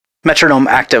Metronome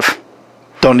active.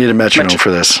 Don't need a metronome for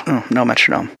this. Oh, no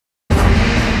metronome.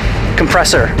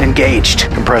 Compressor engaged.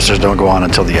 Compressors don't go on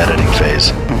until the editing phase.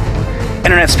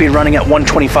 Internet speed running at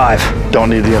 125.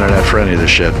 Don't need the internet for any of this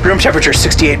shit. Room temperature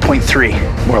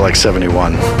 68.3. More like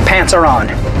 71. Pants are on.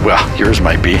 Well, yours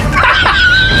might be.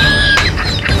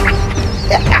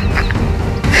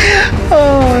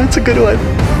 Oh, that's a good one.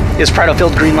 Is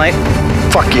Prattlefield green light?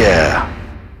 Fuck yeah.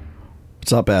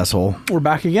 What's up, asshole? We're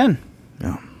back again.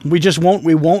 Yeah. We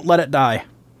won't let it die.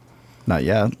 Not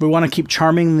yet. We want to keep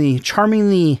gently charming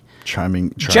the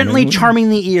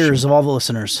ears of all the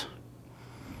listeners.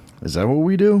 Is that what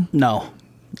we do? No.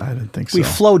 I didn't think so. We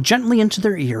flow gently into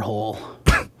their ear hole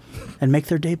and make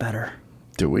their day better.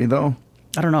 Do we, though?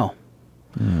 I don't know.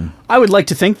 I would like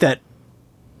to think that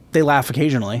they laugh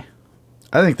occasionally.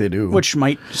 I think they do. Which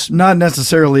might... Not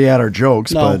necessarily at our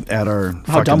jokes, No. but at our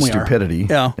How dumb fucking we are. stupidity.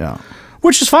 Yeah.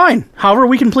 Which is fine. However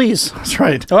we can please. That's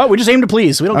right. Well, we just aim to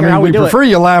please. We don't care how we do it. We prefer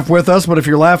you laugh with us, but if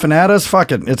you're laughing at us,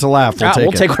 fuck it. It's a laugh.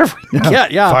 We'll take whatever we can get.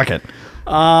 Yeah. Fuck it.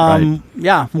 Right.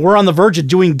 Yeah. We're on the verge of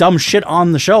doing dumb shit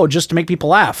on the show just to make people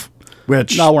laugh.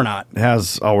 Which no, we're not.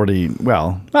 Has already,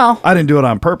 well, I didn't do it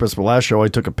on purpose, but last show I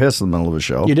took a piss in the middle of a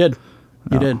show. You did.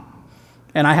 You did.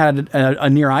 And I had a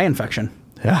near eye infection.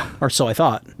 Yeah. Or so I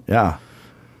thought. Yeah.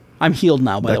 I'm healed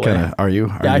now, by the way. Are you?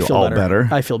 I feel all better.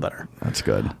 I feel better. That's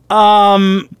good.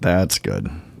 That's good.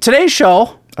 Today's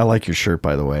show. I like your shirt,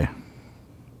 by the way.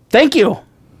 Thank you.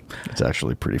 It's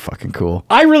actually pretty fucking cool.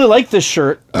 I really like this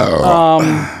shirt. But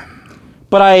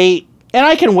I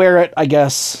can wear it, I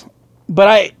guess.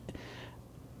 But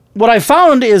what I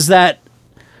found is that,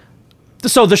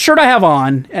 so the shirt I have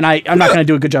on, and I'm not going to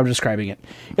do a good job of describing it.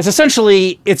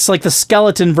 It's like the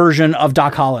skeleton version of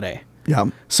Doc Holliday. Yeah.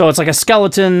 So it's like a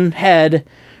skeleton head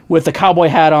with the cowboy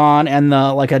hat on and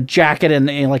like a jacket and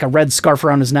like a red scarf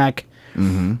around his neck.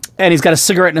 Mm-hmm. And he's got a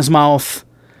cigarette in his mouth.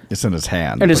 It's in his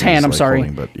hand. In his hand, I'm sorry.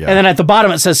 And then at the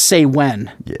bottom it says "Say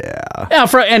when." Yeah. Yeah.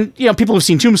 And people who've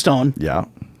seen Tombstone. Yeah.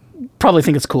 Probably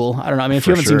think it's cool. I don't know. I mean, if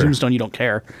you haven't seen Tombstone, you don't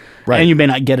care. Right. And you may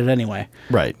not get it anyway.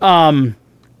 Right. No,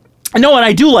 and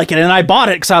I do like it, and I bought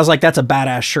it because I was like, that's a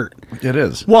badass shirt. It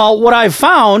is. Well, what I've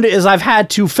found is I've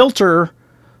had to filter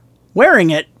wearing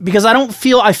it because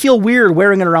I feel weird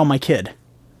wearing it around my kid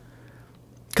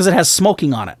because it has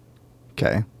smoking on it.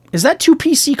 Okay. Is that too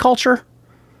PC culture?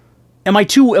 Am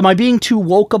I being too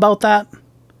woke about that?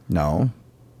 No.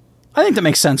 I think that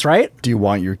makes sense, right? Do you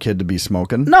want your kid to be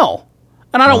smoking? No.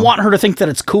 And I don't want her to think that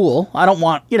it's cool. I don't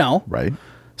want, Right.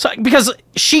 So because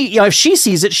she, if she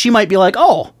sees it, she might be like,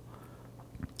 "Oh,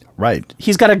 right.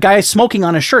 He's got a guy smoking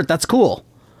on his shirt. That's cool."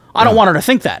 I don't want her to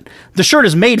think that. The shirt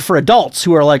is made for adults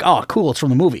who are like, "Oh, cool, it's from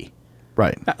the movie."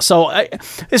 Right. So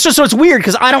it's weird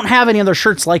because I don't have any other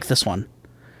shirts like this one.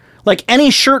 Like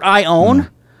any shirt I own,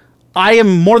 I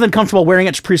am more than comfortable wearing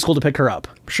it to preschool to pick her up.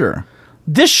 Sure.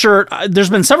 This shirt, there's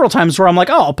been several times where I'm like,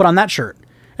 "Oh, I'll put on that shirt,"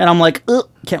 and I'm like,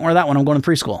 "Can't wear that one. I'm going to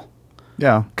preschool."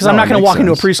 Yeah. Because I'm not going to walk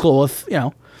into a preschool with,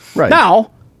 Right.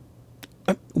 Now,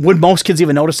 would most kids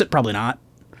even notice it? Probably not.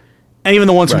 And even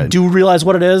the ones who do realize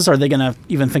what it is, are they going to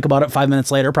even think about it 5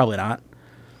 minutes later? Probably not.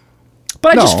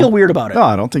 But I just feel weird about it. No,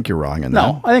 I don't think you're wrong in that.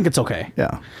 No, I think it's okay.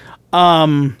 Yeah.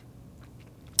 But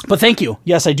thank you.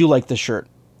 Yes, I do like this shirt.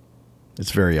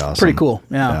 It's very awesome. Pretty cool.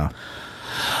 Yeah.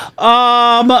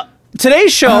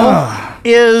 Today's show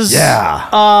is... Yeah.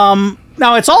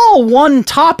 Now, it's all one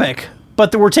topic,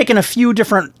 but we're taking a few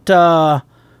different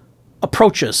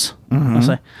approaches. I'll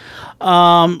say.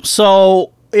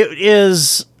 So it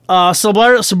is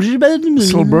celebrities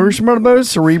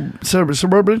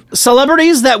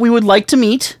that we would like to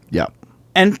meet. Yeah.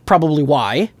 And probably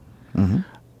why. Mm-hmm.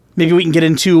 Maybe we can get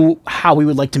into how we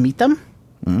would like to meet them.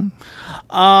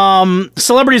 Mm-hmm.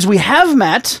 Celebrities we have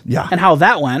met. Yeah. And how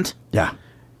that went. Yeah.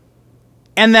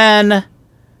 And then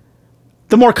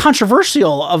the more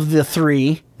controversial of the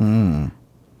three,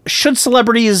 should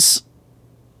celebrities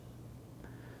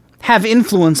have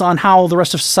influence on how the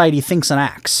rest of society thinks and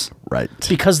acts? Right.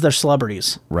 Because they're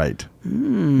celebrities. Right.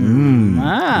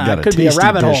 That could be a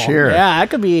rabbit hole. Here. Yeah, that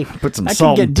could be. Put some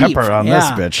salt and pepper on this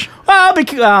bitch.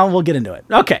 Well, we'll get into it.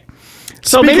 Okay.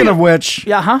 So Speaking of which,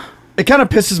 it kind of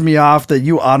pisses me off that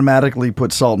you automatically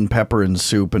put salt and pepper in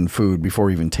soup and food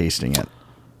before even tasting it.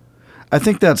 I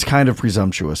think that's kind of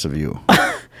presumptuous of you.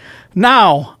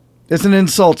 Now, it's an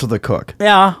insult to the cook.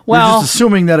 Yeah, well, you're just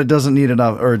assuming that it doesn't need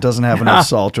enough, or it doesn't have enough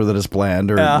salt, or that it's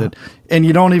bland, or that, and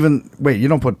you don't even you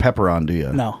don't put pepper on, do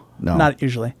you? No, not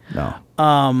usually.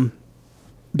 No,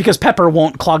 because pepper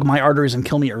won't clog my arteries and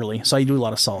kill me early, so I do a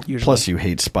lot of salt usually. Plus, you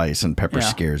hate spice, and pepper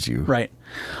scares you, right?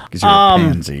 Because you're a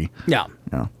pansy. Yeah.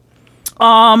 Yeah.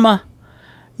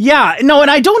 Yeah, no,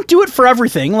 and I don't do it for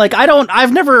everything. Like I don't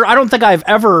think I've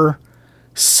ever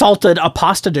salted a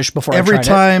pasta dish before. Every I've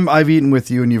tried time I've eaten with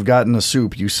you and you've gotten a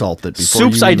soup, you salt it before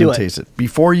Soups, you I even do it. taste it.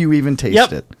 Before you even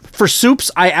taste it. For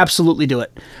soups, I absolutely do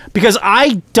it. Because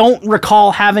I don't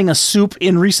recall having a soup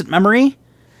in recent memory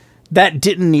that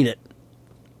didn't need it.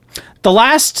 The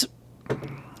last,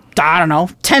 I don't know,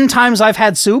 10 times I've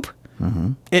had soup,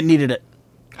 it needed it.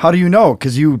 How do you know?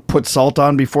 Because you put salt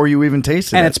on before you even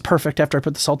tasted it. And it's perfect after I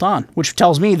put the salt on, which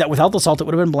tells me that without the salt, it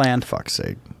would have been bland. Fuck's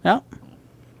sake. Yeah.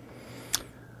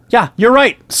 Yeah, you're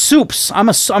right. Soups. I'm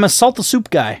a salt the soup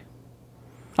guy.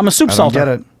 I'm a soup salter. I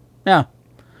don't get it. Yeah.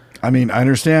 I mean, I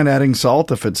understand adding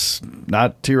salt if it's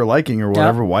not to your liking or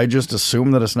whatever. Why just assume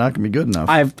that it's not going to be good enough?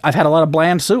 I've had a lot of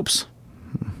bland soups.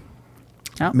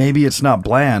 Yeah. Maybe it's not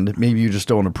bland. Maybe you just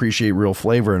don't appreciate real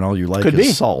flavor and all you like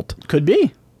is salt. Could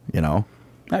be. You know?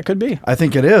 That could be. I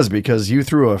think it is because you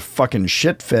threw a fucking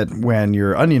shit fit when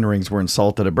your onion rings weren't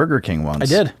salted at Burger King once. I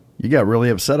did. You got really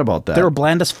upset about that. They were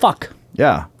bland as fuck.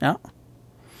 Yeah. Yeah.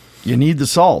 You need the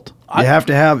salt. You have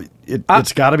to have it.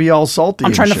 It's got to be all salty.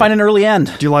 I'm trying to find an early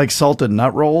end. Do you like salted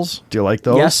nut rolls? Do you like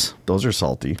those? Yes. Those are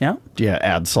salty. Yeah. Do you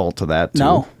add salt to that too?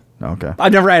 No. Okay.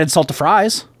 I've never added salt to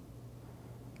fries.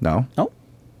 No. Nope.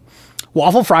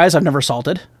 Waffle fries I've never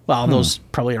salted. Well, those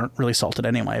probably aren't really salted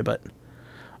anyway, but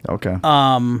okay.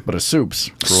 But a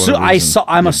soups.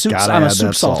 I'm a soup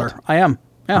salter. Salt. I am.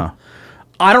 Yeah. Huh.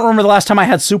 I don't remember the last time I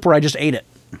had soup where I just ate it.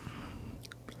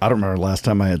 I don't remember the last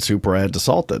time I had soup where I had to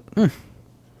salt it.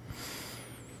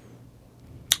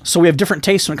 So we have different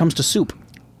tastes when it comes to soup.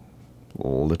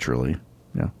 Literally.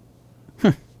 Yeah.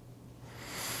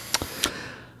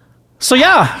 So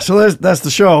yeah. So that's the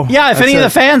show. Yeah, if That's any of it. the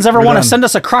fans ever We're want to done. send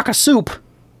us a crock of soup,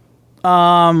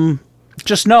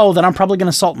 just know that I'm probably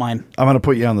going to salt mine. I'm going to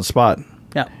put you on the spot.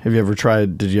 Yeah. Have you ever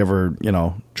tried, did you ever,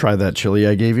 try that chili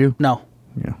I gave you? No.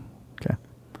 Yeah. Okay.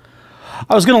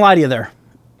 I was going to lie to you there.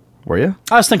 Were you?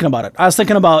 I was thinking about it. I was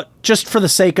thinking about just for the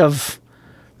sake of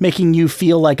making you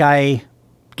feel like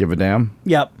Give a damn?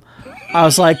 Yep. I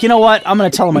was like, you know what? I'm going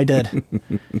to tell him I did.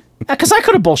 Because I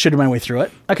could have bullshitted my way through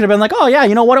it. I could have been like, oh, yeah,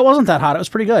 you know what? It wasn't that hot. It was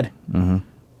pretty good. Mm-hmm.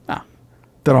 Ah.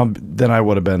 Then I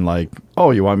would have been like,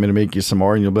 oh, you want me to make you some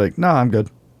more? And you'll be like, no, I'm good.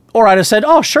 Or I'd have said,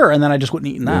 oh, sure. And then I just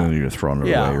wouldn't eat that. And then you're throwing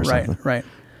it away or something. Right.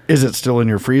 Is it still in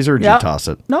your freezer or did you toss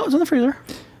it? No, it's in the freezer.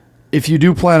 If you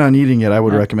do plan on eating it, I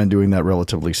would recommend doing that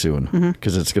relatively soon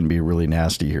because it's going to be really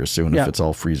nasty here soon if it's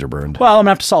all freezer burned. Well, I'm going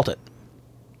to have to salt it.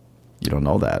 You don't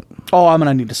know that. Oh, I'm going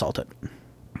to need to salt it.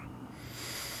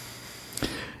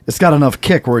 It's got enough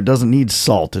kick where it doesn't need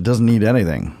salt. It doesn't need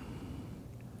anything.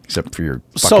 Except for your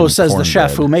So says the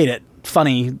chef cornbread. who made it.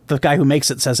 Funny, the guy who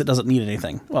makes it says it doesn't need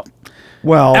anything.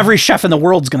 Well, every chef in the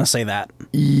world's going to say that.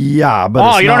 Yeah, but Oh,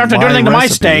 it's you don't not have to do my anything to my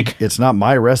recipe. steak. It's not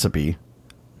my recipe.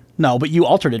 No, but you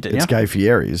altered it, didn't It's you? Guy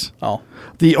Fieri's. Oh.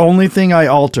 The only thing I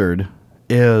altered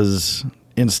is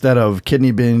instead of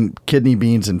kidney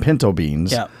beans and pinto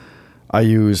beans, I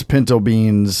use pinto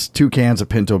beans, 2 cans of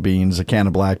pinto beans, a can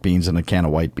of black beans, and a can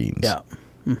of white beans. Yeah.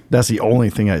 That's the only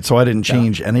thing so I didn't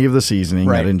change any of the seasoning.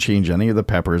 Right. I didn't change any of the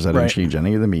peppers. I didn't change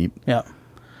any of the meat. Yeah.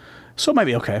 So it might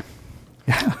be okay.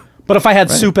 Yeah. But if I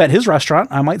had soup at his restaurant,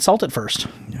 I might salt it first.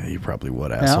 Yeah, you probably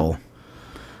would, asshole.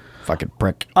 Fucking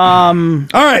prick. All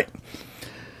right.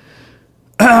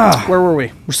 Where were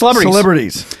we? We're celebrities.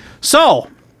 Celebrities. So,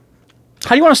 how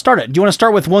do you want to start it? Do you want to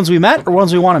start with ones we met or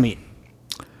ones we want to meet?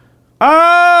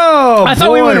 Oh, I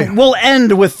thought we'll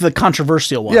end with the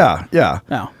controversial one. Yeah.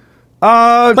 No.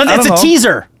 But it's a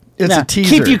teaser. It's a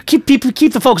teaser. Keep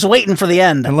the folks waiting for the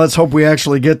end. And let's hope we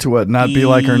actually get to it, not be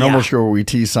like our normal Yeah. show where we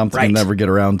tease something and never get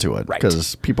around to it. Right.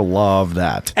 Because people love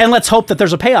that. And let's hope that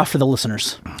there's a payoff for the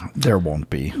listeners. There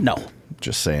won't be. No.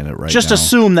 Just saying it right Just now.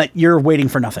 assume that you're waiting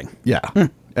for nothing. Yeah,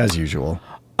 as usual.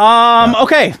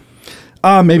 Okay.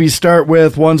 Maybe start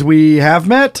with ones we have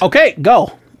met. Okay,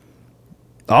 go.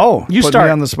 Oh, You put start.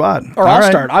 me on the spot. Or All I'll right.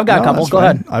 start. I've got a couple. that's Go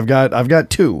fine. ahead. I've got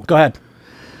 2. Go ahead.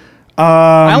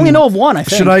 I only know of one, I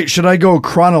think. Should I go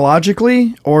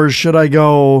chronologically or should I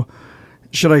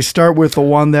start with the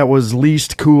one that was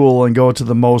least cool and go to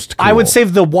the most cool? I would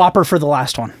save the Whopper for the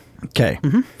last one. Okay.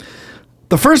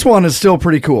 The first one is still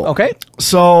pretty cool. Okay.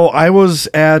 So I was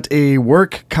at a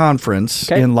work conference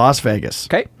in Las Vegas.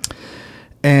 Okay.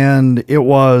 And it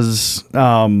was,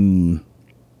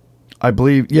 I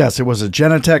believe, yes, it was a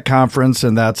Genetech conference,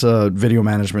 and that's a video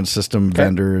management system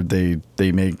vendor. They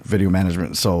make video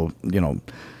management. So,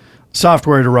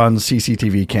 software to run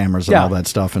CCTV cameras and Yeah. all that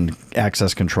stuff and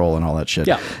access control and all that shit.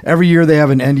 Yeah. Every year they have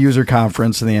an end user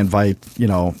conference and they invite,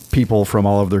 people from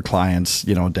all of their clients,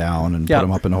 down and Yeah. put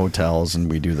them up in hotels, and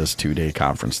we do this 2-day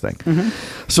conference thing.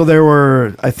 So there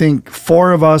were, I think,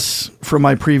 4 of us from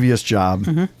my previous job.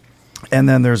 And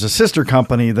then there's a sister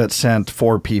company that sent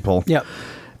 4 people. Yep.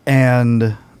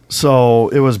 And so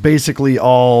it was basically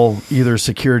all either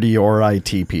security or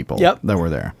IT people Yep. that were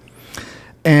there.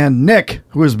 And Nick,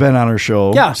 who has been on our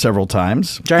show Yeah. several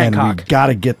times, Giant and cock. we got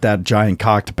to get that giant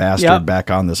cocked bastard Yep.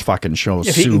 back on this fucking show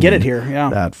If soon. he can get it here,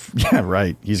 yeah. Yeah,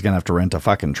 right. He's gonna have to rent a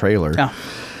fucking trailer. Yeah.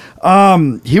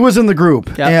 He was in the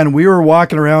group, Yep. and we were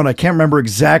walking around. I can't remember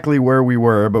exactly where we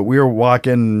were, but we were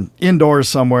walking indoors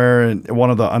somewhere in one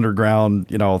of the underground,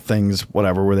 things,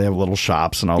 whatever, where they have little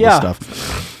shops and all Yeah. this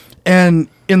stuff. And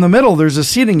in the middle, there's a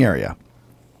seating area.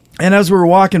 And as we were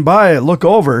walking by, I look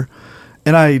over,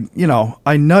 and I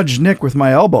nudge Nick with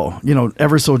my elbow,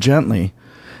 ever so gently.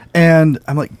 And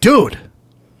I'm like, dude,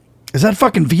 is that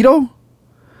fucking Vito?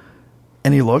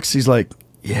 And he looks, he's like,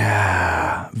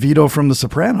 yeah, Vito from The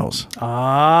Sopranos.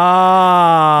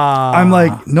 Ah. I'm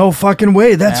like, no fucking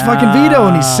way. That's fucking Vito.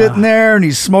 And he's sitting there and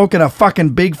he's smoking a fucking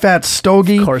big fat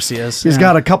stogie. Of course he is. He's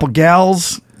got a couple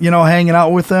gals, hanging out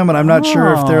with him. And I'm not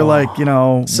sure if they're like,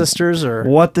 sisters or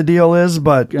what the deal is.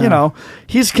 But,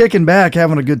 he's kicking back,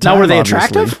 having a good time. Now, were they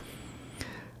obviously. attractive?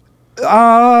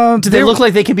 Do they look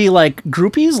like they could be like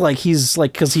groupies? Like he's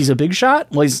like, because he's a big shot?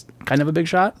 Well, he's kind of a big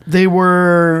shot. They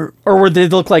were. Or would they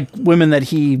look like women that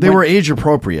he. They were age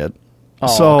appropriate. Oh,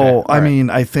 so, okay. I Right. mean,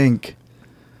 I think.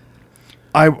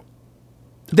 I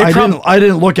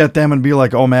didn't look at them and be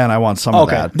like, oh man, I want some of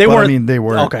that. They But, weren't. I mean, they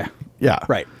were. Okay. Yeah.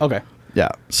 Right. Okay. Yeah.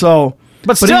 So.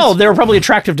 But still, he's- they were probably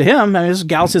attractive to him. I mean, this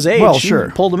gal's his age. Well, She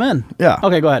sure. pulled him in. Yeah.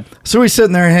 Okay, go ahead. So he's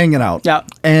sitting there hanging out. Yeah.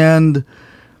 And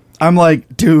I'm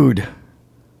like, dude,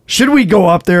 should we go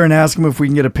up there and ask him if we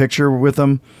can get a picture with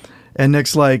him? And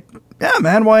Nick's like, yeah,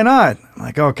 man, why not? I'm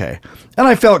like, okay. And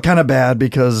I felt kind of bad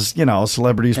because,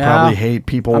 celebrities probably hate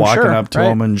people walking up to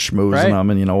them and schmoozing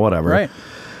them and, whatever. Right.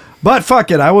 But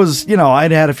fuck it. I was,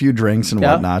 I'd had a few drinks and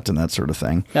whatnot and that sort of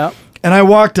thing. Yeah. And I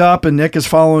walked up and Nick is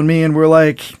following me and we're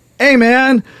like, hey,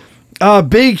 man,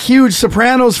 big, huge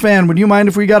Sopranos fan. Would you mind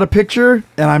if we got a picture?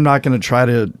 And I'm not going to try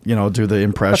to, do the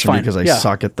impression because I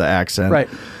suck at the accent. Right.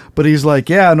 But he's like,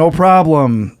 yeah, no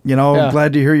problem.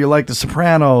 Glad to hear you like the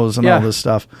Sopranos and all this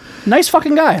stuff. Nice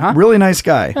fucking guy, huh? Really nice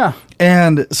guy. Yeah.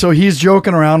 And so he's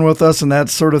joking around with us and that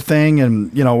sort of thing.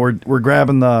 And, we're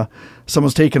grabbing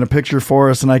someone's taking a picture for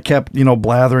us. And I kept,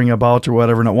 blathering about or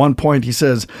whatever. And at one point he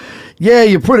says, yeah,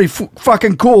 you're pretty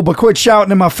fucking cool, but quit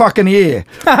shouting in my fucking ear.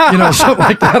 Something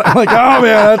like that. I'm like, oh,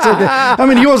 man, that's okay. I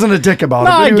mean, he wasn't a dick about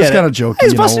it, but he was kind of joking.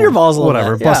 He's busting your balls a little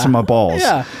whatever, bit. Yeah. busting my balls.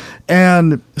 Yeah.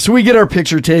 And so we get our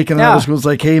picture taken, and I was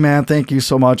like, hey, man, thank you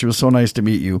so much. It was so nice to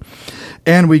meet you.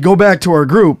 And we go back to our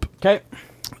group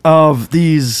of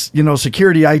these,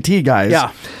 security IT guys.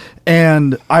 Yeah.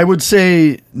 And I would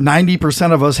say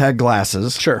 90% of us had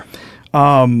glasses. Sure.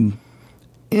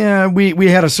 Yeah, we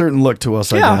had a certain look to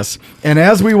us, I guess. And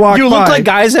as we walked by... You look like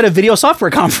guys at a video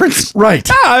software conference. Right.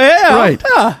 Yeah. Right.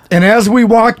 Yeah. And as we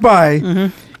walked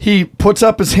by, he puts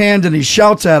up his hand and he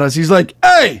shouts at us. He's like,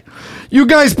 hey, you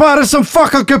guys part of some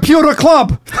fucking computer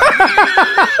club.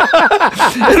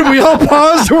 And we all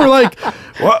paused and we're like,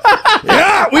 what?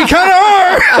 Yeah, we kind of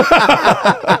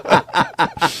are.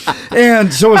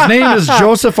 And so his name is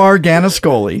Joseph R.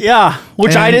 Ganascoli. Yeah.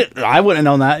 Which I wouldn't have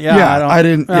known that. Yeah. Yeah, I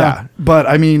didn't. Yeah. But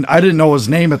I mean, I didn't know his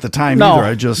name at the time either.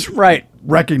 I just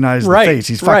recognized the face.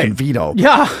 He's fucking Vito.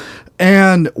 Yeah.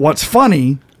 And what's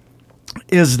funny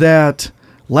is that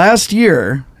last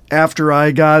year, after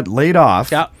I got laid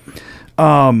off,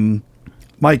 my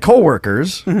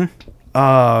coworkers, Will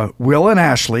and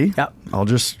Ashley, I'll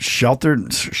just shoot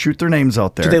their names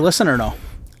out there. Do they listen or no?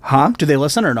 Huh? Do they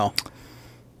listen or no?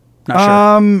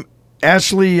 Not sure.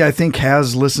 Ashley, I think,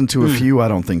 has listened to a few. I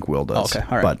don't think Will does. Okay,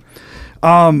 all right.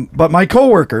 But my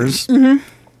coworkers,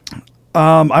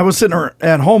 I was sitting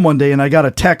at home one day and I got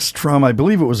a text from, I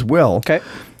believe it was Will. Okay.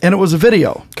 And it was a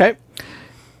video. Okay.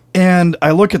 And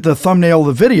I look at the thumbnail of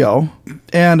the video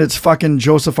and it's fucking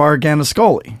Joseph R.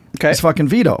 Ganascoli. Okay. It's fucking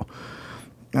Vito.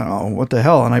 Oh, what the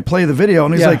hell? And I play the video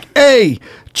and he's like, hey,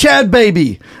 Chad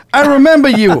baby, I remember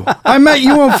you. I met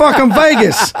you in fucking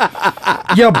Vegas.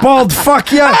 You bald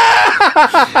fuck ya.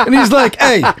 And he's like,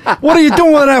 hey, what are you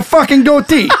doing with that fucking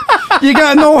goatee? You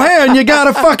got no hair and you got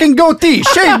a fucking goatee.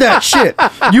 Shave that shit.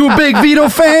 You a big Vito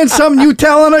fan? Something you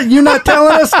telling us? You not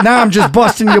telling us? Now I'm just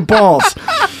busting your balls.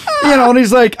 And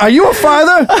he's like, "Are you a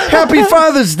father? Happy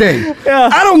Father's Day." Yeah.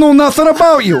 I don't know nothing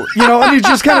about you. And he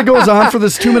just kind of goes on for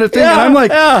this 2-minute thing, and I'm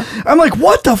like,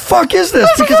 "What the fuck is this?"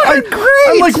 Because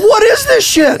I'm like, "What is this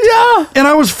shit?" Yeah. And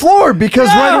I was floored because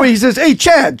right away he says, "Hey,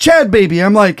 Chad, baby."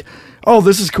 I'm like, oh,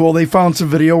 this is cool. They found some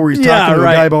video where he's talking to a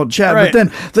guy about Chad, but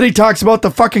then he talks about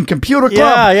the fucking computer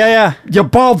club. Yeah. You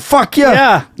bald fuck you.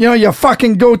 Yeah. You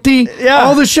fucking goatee. Yeah.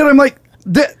 All this shit. I'm like,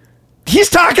 he's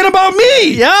talking about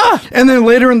me. Yeah. And then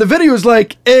later in the video is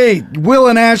like, hey, Will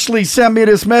and Ashley sent me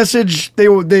this message.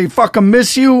 They fucking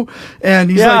miss you. And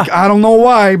he's like, I don't know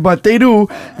why, but they do.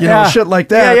 Shit like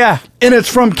that. Yeah. And it's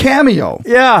from Cameo.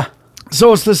 Yeah.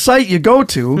 So it's the site you go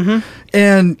to,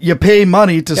 and you pay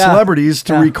money to celebrities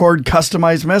to record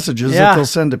customized messages that they'll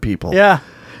send to people. Yeah.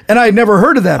 And I'd never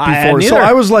heard of that before. So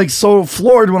I was like so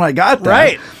floored when I got that.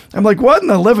 Right. I'm like, what in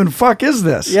the living fuck is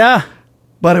this? Yeah.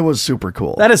 But it was super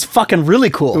cool. That is fucking really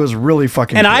cool. It was really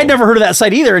fucking and cool. I'd never heard of that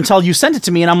site either until you sent it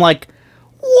to me, and I'm like,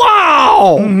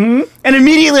 wow. And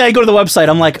immediately I go to the website.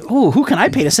 I'm like, ooh, who can I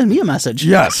pay to send me a message?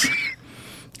 Yes.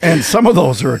 And some of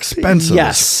those are expensive.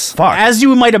 Yes. Fuck. As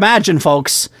you might imagine,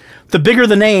 folks, the bigger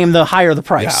the name, the higher the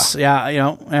price. Yeah.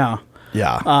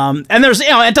 Yeah. And there's,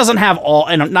 it doesn't have all,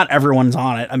 and not everyone's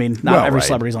on it. I mean, not every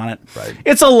celebrity's on it. Right.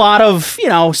 It's a lot of,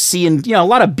 C and, a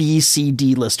lot of B, C,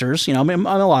 D listers, I mean,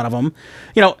 a lot of them,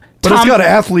 But it's got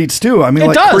athletes too. I mean,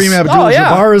 like does. Kareem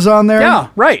Abdul-Jabbar is on there. Yeah,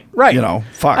 right.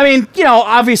 Fuck. I mean,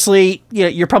 obviously,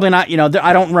 you're probably not,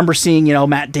 I don't remember seeing,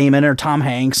 Matt Damon or Tom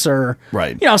Hanks or,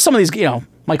 some of these,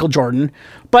 Michael Jordan.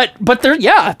 But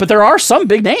there are some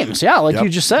big names. Yeah, like you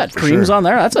just said. Kareem's on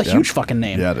there. That's a huge fucking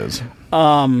name. Yeah, it is.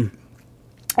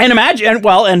 And imagine,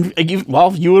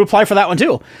 you would apply for that one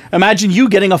too. Imagine you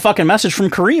getting a fucking message from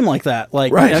Kareem like that.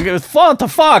 Like, what the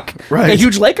fuck? Right. Like a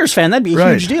huge Lakers fan, that'd be a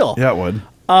huge deal. Yeah, it would.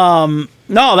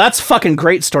 No, that's fucking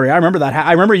great story. I remember that.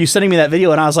 I remember you sending me that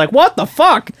video, and I was like, what the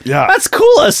fuck? Yeah. That's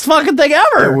coolest fucking thing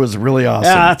ever. It was really awesome.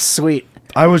 Yeah, that's sweet.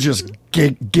 I was just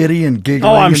giddy and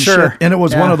giggling. Oh, I'm and sure. Shit. And it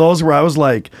was one of those where I was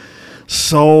like,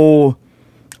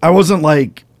 I wasn't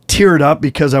like teared up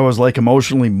because I was like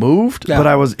emotionally moved, but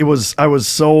I was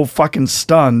so fucking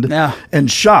stunned and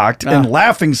shocked and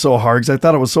laughing so hard because I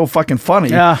thought it was so fucking funny.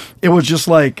 Yeah. It was just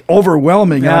like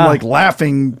overwhelming. And I'm like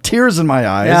laughing, tears in my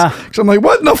eyes. Yeah. So I'm like,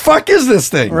 what in the fuck is this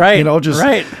thing? Right.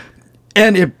 Right.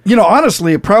 And it,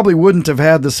 honestly, it probably wouldn't have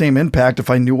had the same impact if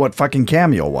I knew what fucking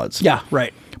Cameo was. Yeah,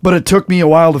 right. But it took me a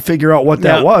while to figure out what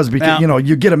that was because,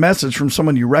 you get a message from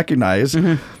someone you recognize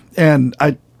and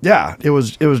it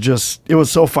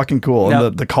was so fucking cool.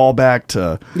 And the callback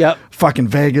to fucking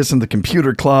Vegas and the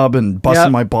computer club and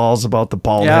busting my balls about the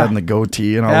bald head and the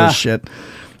goatee and all this shit.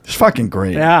 It's fucking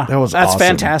great. Yeah. That's awesome.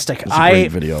 Fantastic. It's a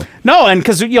great video. No, and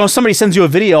because, somebody sends you a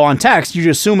video on text, you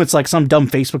just assume it's like some dumb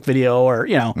Facebook video or,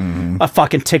 a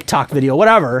fucking TikTok video,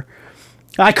 whatever.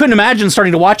 I couldn't imagine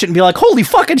starting to watch it and be like, holy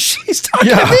fucking shit, he's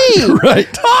talking to me. Right.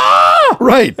 Ah!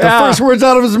 Right. The first words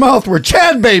out of his mouth were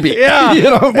Chad, baby. Yeah.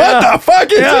 What the fuck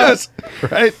is this?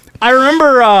 Right. I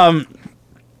remember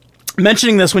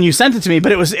mentioning this when you sent it to me,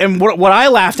 but it was, and what I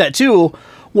laughed at too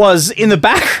was in the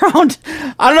background.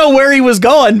 I don't know where he was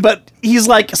going, but he's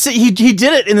like, he did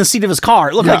it in the seat of his car.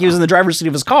 It looked like he was in the driver's seat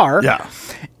of his car. Yeah.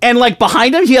 And like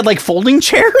behind him, he had like folding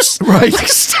chairs. Right. Like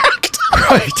stacked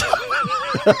up. Right.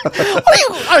 What are you,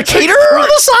 a caterer on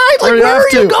the side? Like, where are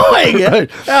you going?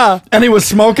 Right. Yeah. And he was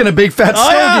smoking a big fat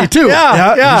stogie too.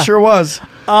 Yeah. He sure was.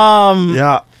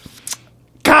 Yeah.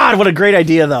 God, what a great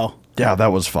idea though. Yeah,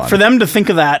 that was fun. For them to think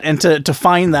of that and to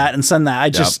find that and send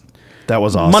that, that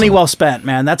was awesome. Money well spent,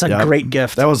 man. That's a great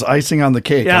gift. That was icing on the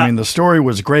cake. Yeah. I mean, the story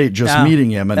was great, just meeting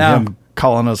him and him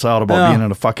calling us out about being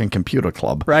in a fucking computer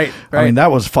club. Right. I mean, that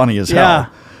was funny as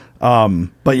hell.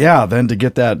 But then to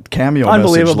get that Cameo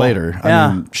message later,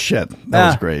 I mean, shit, that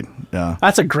was great. Yeah.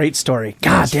 That's a great story.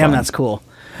 God damn, that's cool.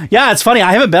 Yeah, it's funny.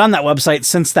 I haven't been on that website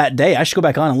since that day. I should go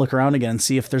back on and look around again and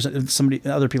see if there's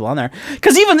other people on there.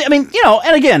 Because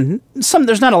and again,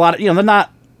 there's not a lot of,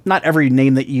 not every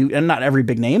name and not every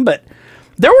big name, but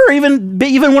there were even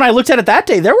when I looked at it that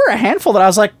day, there were a handful that I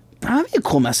was like, that'd be a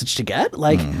cool message to get.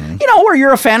 Like, where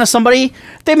you're a fan of somebody,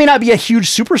 they may not be a huge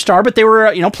superstar, but they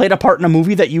were, played a part in a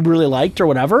movie that you really liked or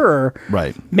whatever. Or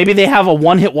maybe they have a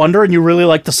one-hit wonder and you really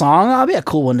like the song. That'd be a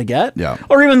cool one to get. Yeah.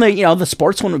 Or even the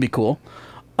sports one would be cool.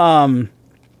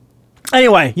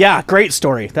 Anyway, great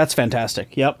story. That's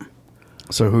fantastic. Yep.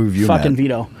 So who have you fucking met?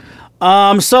 Vito.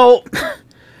 So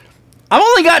I've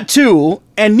only got two,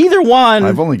 and neither one.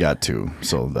 I've only got two,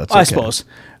 so that's okay. I suppose.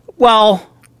 Well,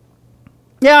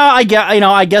 yeah, I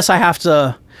guess I have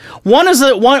to. One is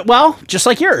just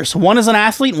like yours. One is an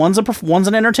athlete. One's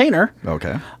an entertainer.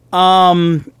 Okay.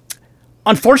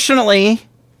 Unfortunately,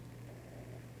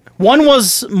 One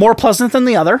was more pleasant than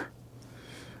the other.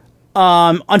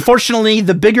 Unfortunately,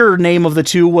 the bigger name of the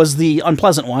two was the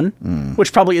unpleasant one,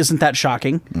 which probably isn't that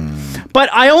shocking.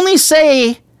 But I only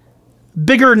say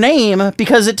bigger name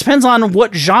because it depends on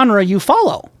what genre you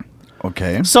follow.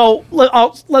 Okay. So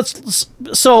I'll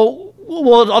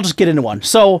just get into one.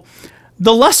 So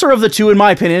the lesser of the two, in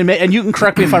my opinion, and you can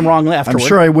correct me if I'm wrong afterward. I'm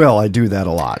sure I will. I do that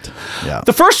a lot. Yeah.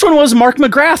 The first one was Mark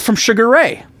McGrath from Sugar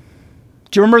Ray.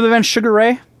 Do you remember the band Sugar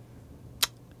Ray?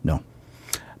 No.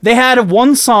 They had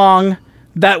one song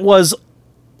that was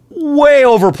way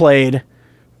overplayed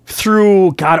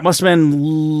through, God, it must have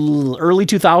been early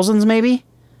 2000s, maybe?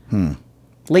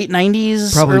 Late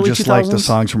 90s, Probably early just 2000s? like the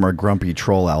songs from our Grumpy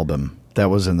Troll album. That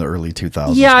was in the early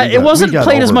 2000s. Yeah, it wasn't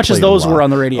played as much as those were on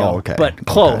the radio. Oh, okay. But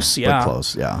close, yeah. But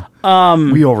close, yeah.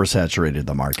 We oversaturated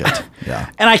the market. Yeah.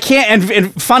 And I can't,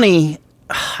 and funny,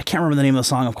 I can't remember the name of the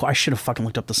song, of course. I should have fucking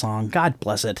looked up the song. God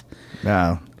bless it.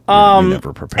 Yeah. You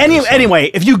never prepared.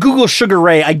 Anyway, if you Google Sugar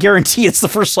Ray, I guarantee it's the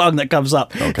first song that comes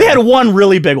up. Okay. They had one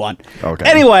really big one. Okay.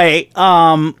 Anyway,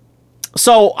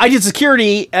 so I did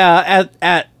security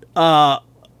at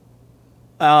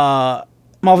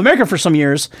Mall of America for some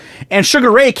years, and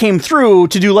Sugar Ray came through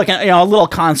to do like a little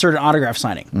concert and autograph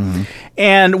signing.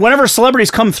 And whenever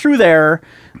celebrities come through there,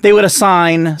 they would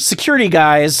assign security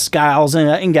gals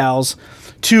and gals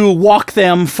to walk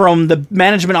them from the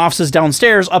management offices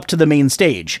downstairs up to the main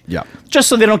stage. Yeah. Just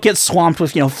so they don't get swamped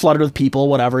with, flooded with people,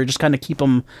 whatever. Just kind of keep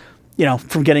them,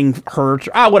 from getting hurt,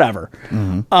 whatever.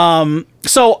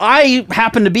 So I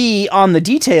happened to be on the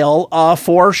detail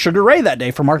for Sugar Ray that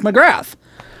day for Mark McGrath.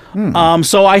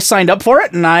 So I signed up for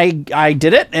it and I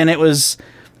did it, and it was...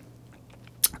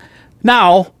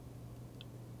 Now,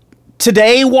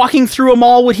 today walking through a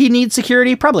mall, would he need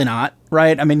security? Probably not,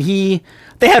 right? I mean,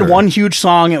 they had one huge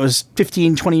song. It was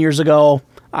 15, 20 years ago.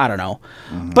 I don't know.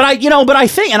 But I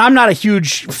think, and I'm not a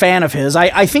huge fan of his.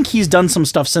 I think he's done some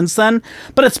stuff since then,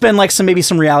 but it's been like maybe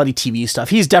some reality TV stuff.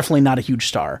 He's definitely not a huge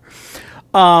star.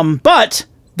 But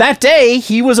that day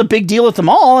he was a big deal at the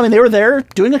mall. I mean, they were there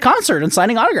doing a concert and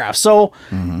signing autographs. So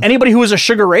anybody who was a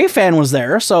Sugar Ray fan was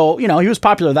there. So, he was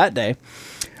popular that day.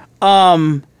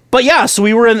 But yeah, so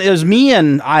it was me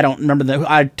and I don't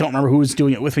remember who was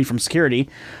doing it with me from security,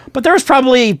 but there was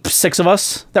probably 6 of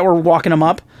us that were walking him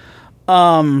up.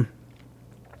 But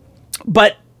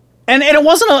it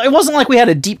wasn't like we had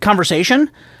a deep conversation,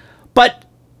 but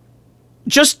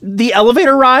just the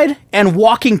elevator ride and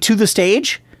walking to the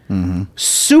stage.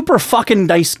 Super fucking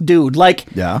nice dude. Like,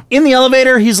 in the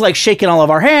elevator, he's like shaking all of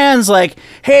our hands. Like,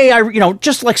 hey,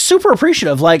 just like super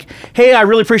appreciative. Like, hey, I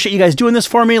really appreciate you guys doing this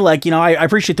for me. Like, I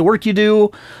appreciate the work you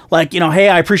do. Like, hey,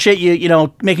 I appreciate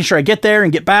you, making sure I get there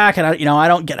and get back. And I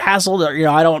don't get hassled or,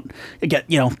 I don't get,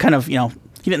 kind of, he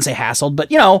didn't say hassled,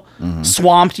 but,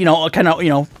 swamped, kind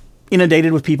of,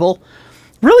 inundated with people.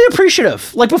 Really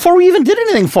appreciative. Like, before we even did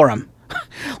anything for him.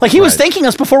 Like, he was thanking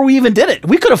us before we even did it.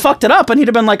 We could have fucked it up and he'd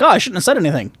have been like, oh, I shouldn't have said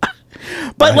anything.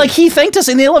 But like, he thanked us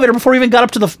in the elevator before we even got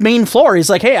up to the main floor. He's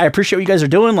like, hey, I appreciate what you guys are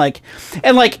doing. Like,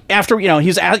 and like after,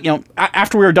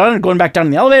 after we were done and going back down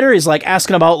in the elevator, he's like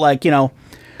asking about like, where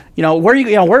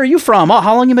are you from? Oh,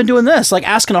 how long you been doing this? Like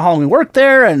asking how long we worked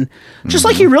there. And just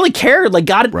like he really cared, like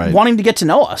wanting to get to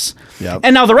know us. Yep.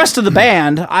 And now the rest of the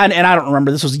band, I don't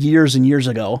remember, this was years and years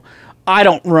ago. I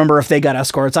don't remember if they got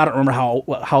escorts. I don't remember how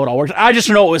it all worked. I just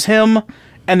know it was him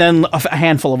and then a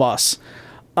handful of us.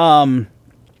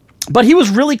 But he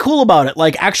was really cool about it.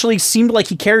 Like, actually seemed like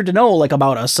he cared to know like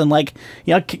about us and like,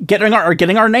 getting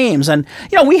our names. And,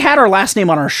 we had our last name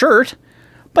on our shirt,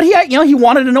 but he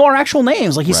wanted to know our actual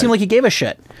names. Like, he seemed like he gave a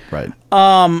shit. Right.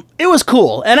 It was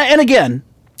cool. And again,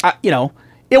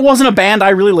 it wasn't a band I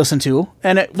really listened to,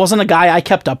 and it wasn't a guy I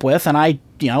kept up with, and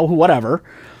whatever.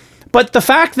 But the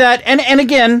fact that, and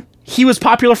again, he was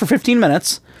popular for 15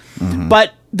 minutes,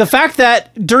 but the fact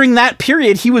that during that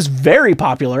period, he was very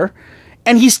popular,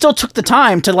 and he still took the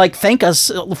time to like thank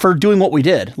us for doing what we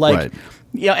did. Like,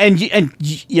 as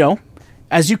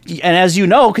you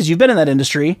know, because you've been in that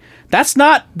industry, that's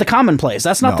not the commonplace.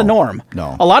 That's not the norm.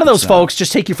 No. A lot of those folks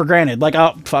just take you for granted. Like,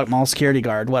 oh, fuck, mall security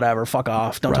guard, whatever, fuck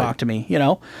off, don't talk to me,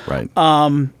 Right.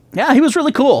 Yeah, he was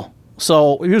really cool.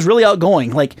 So he was really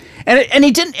outgoing, like, and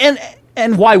he didn't,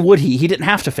 and why would he? He didn't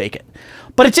have to fake it,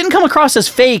 but it didn't come across as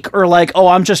fake or like, oh,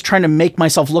 I'm just trying to make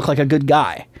myself look like a good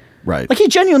guy. Right. Like, he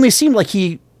genuinely seemed like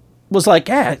he was like,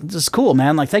 yeah, this is cool,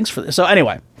 man. Like, thanks for this. So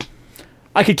anyway,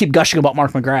 I could keep gushing about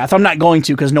Mark McGrath. I'm not going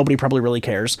to, because nobody probably really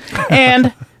cares.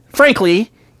 And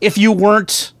frankly, if you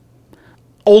weren't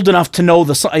old enough to know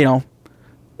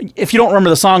if you don't remember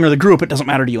the song or the group, it doesn't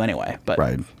matter to you anyway. But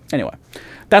anyway,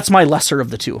 that's my lesser of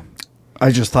the two. I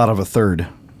just thought of a third.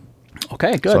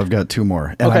 Okay, good. So I've got 2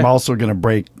 more. And I'm also going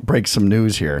to break some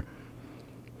news here.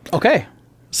 Okay.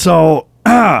 So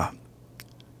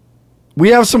we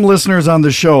have some listeners on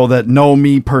the show that know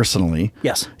me personally.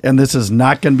 Yes. And this is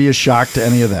not going to be a shock to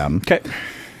any of them. Okay.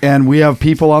 And we have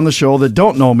people on the show that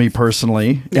don't know me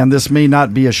personally, and this may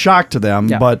not be a shock to them,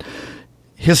 but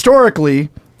historically,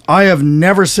 I have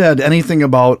never said anything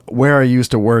about where I used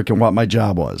to work and what my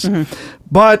job was.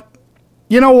 But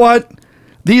you know what?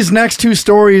 These next 2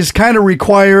 stories kind of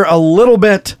require a little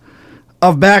bit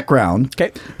of background.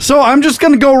 Okay. So I'm just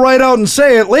going to go right out and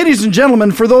say it. Ladies and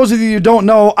gentlemen, for those of you who don't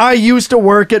know, I used to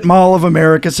work at Mall of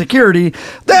America Security.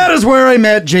 That is where I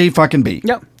met J fucking B.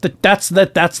 Yep. That's the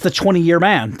 20-year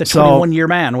man, the 21-year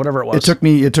man, whatever it was. It took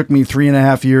me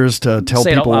 3.5 years to tell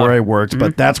people where I worked,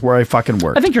 but that's where I fucking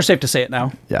worked. I think you're safe to say it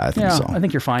now. Yeah, I think so. I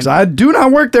think you're fine. 'Cause I do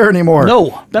not work there anymore.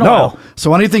 No, been a while.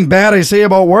 So anything bad I say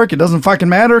about work, it doesn't fucking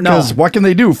matter because what can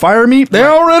they do? Fire me? They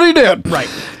already did. Right.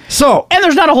 So, and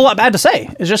there's not a whole lot bad to say.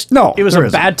 It's just it was a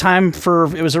isn't. bad time for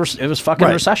it was fucking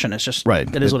recession. It's just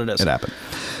It is what it is. It happened.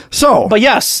 So, but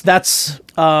yes, that's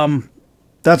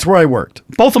where I worked.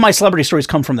 Both of my celebrity stories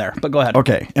come from there. But go ahead.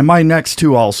 Okay, and my next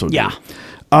 2 also do. Yeah.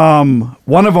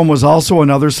 One of them was also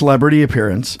another celebrity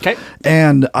appearance. Okay.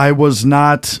 And I was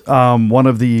not one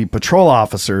of the patrol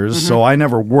officers, so I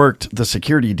never worked the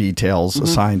security details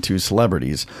assigned to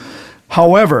celebrities.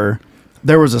 However,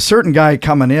 there was a certain guy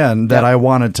coming in that I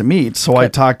wanted to meet, so I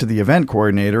talked to the event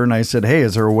coordinator and I said, "Hey,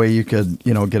 is there a way you could,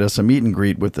 get us a meet and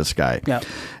greet with this guy?" Yeah.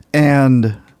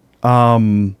 And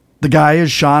the guy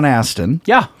is Sean Astin.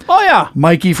 Yeah. Oh yeah.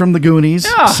 Mikey from the Goonies.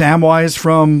 Yeah. Samwise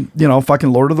from,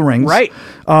 fucking Lord of the Rings. Right.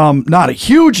 Not a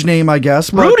huge name, I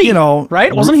guess, but Rudy,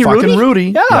 right? Wasn't he fucking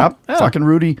Rudy? Yeah. Yeah. Fucking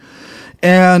Rudy.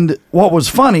 And what was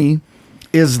funny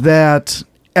is that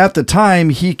at the time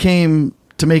he came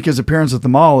to make his appearance at the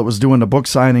mall, it was doing a book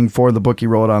signing for the book he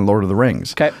wrote on Lord of the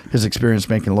Rings. Okay. His experience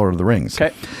making Lord of the Rings.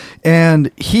 Okay. And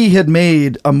he had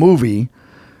made a movie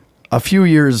a few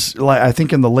years, I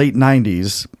think in the late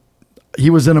 90s. He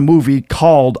was in a movie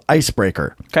called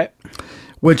Icebreaker. Okay.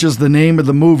 Which is the name of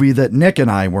the movie that Nick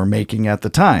and I were making at the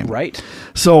time. Right.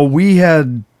 So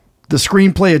the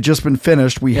screenplay had just been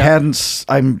finished.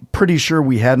 I'm pretty sure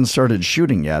we hadn't started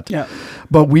shooting yet. Yeah.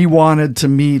 But we wanted to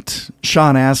meet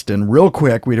Sean Astin real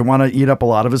quick. We didn't want to eat up a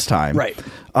lot of his time. Right.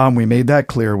 We made that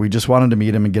clear. We just wanted to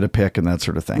meet him and get a pic and that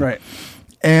sort of thing. Right.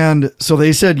 And so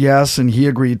they said yes, and he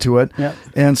agreed to it. Yep.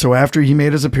 And so after he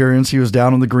made his appearance, he was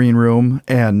down in the green room,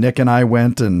 and Nick and I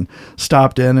went and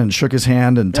stopped in and shook his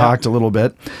hand and talked a little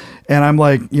bit. And I'm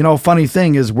like, funny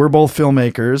thing is we're both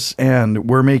filmmakers, and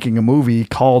we're making a movie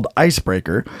called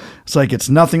Icebreaker. It's like, it's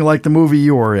nothing like the movie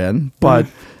you were in, but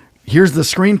here's the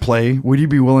screenplay. Would you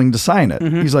be willing to sign it?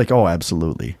 He's like, oh,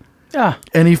 absolutely. Yeah.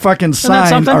 And he fucking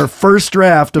signed our first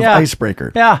draft of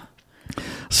Icebreaker. Yeah.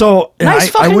 So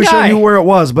nice I wish guy. I knew where it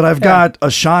was, but I've got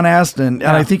a Sean Astin,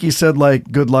 and I think he said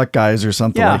like "good luck, guys" or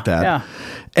something like that. Yeah.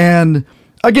 And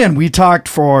again, we talked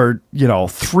for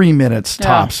 3 minutes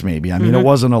tops, maybe. I mean, it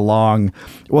wasn't a long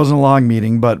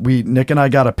meeting, but Nick and I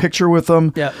got a picture with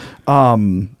him. Yeah.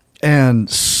 And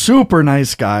super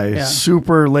nice guy,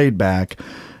 super laid back,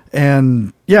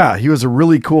 and he was a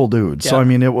really cool dude. So I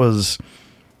mean, it was.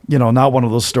 Not one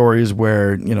of those stories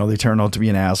where, they turn out to be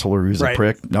an asshole or he's a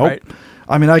prick. Nope. Right.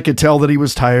 I mean, I could tell that he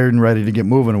was tired and ready to get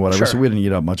moving or whatever, so we didn't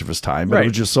eat up much of his time. But it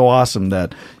was just so awesome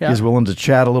that he was willing to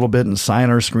chat a little bit and sign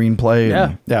our screenplay.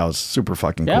 And, it was super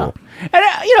fucking cool. And,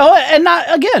 and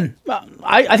not, again,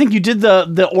 I think you did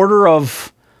the order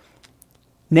of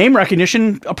name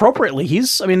recognition appropriately.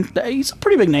 He's a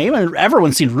pretty big name. I mean,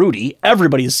 everyone's seen Rudy.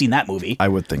 Everybody has seen that movie. I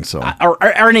would think so. Or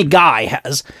any guy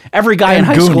has. Every guy in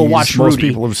high school watched Rudy. Most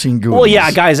people have seen Goonies. Well,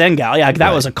 yeah, guys and gal. Yeah,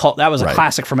 that was a cult. That was a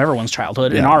classic from everyone's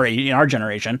childhood in our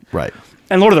generation. Right.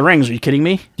 And Lord of the Rings. Are you kidding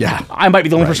me? Yeah. I might be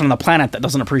the only person on the planet that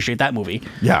doesn't appreciate that movie.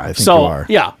 Yeah, I think you are.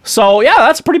 Yeah. So yeah,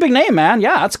 that's a pretty big name, man.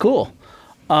 Yeah, that's cool.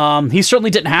 He certainly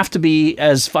didn't have to be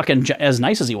as as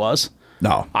nice as he was.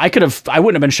 No. I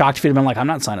wouldn't have been shocked if he'd have been like, I'm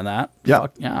not signing that. Yeah.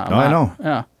 Fuck, yeah. No, I know.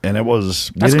 Yeah. And we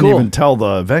didn't even tell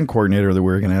the event coordinator that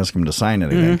we were going to ask him to sign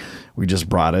anything. We just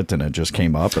brought it and it just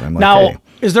came up and I'm like, now, hey.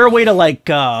 Is there a way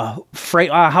to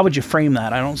frame, how would you frame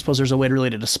that? I don't suppose there's a way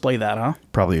to display that, huh?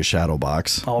 Probably a shadow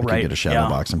box. Oh, right. Could get a shadow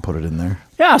box and put it in there.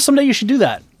 Yeah, someday you should do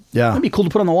that. Yeah. That'd be cool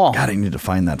to put on the wall. God, I need to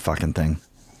find that fucking thing.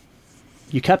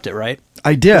 You kept it, right?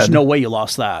 I did. There's no way you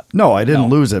lost that. No, I didn't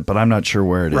lose it, but I'm not sure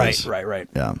where it is. Right.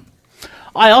 Yeah.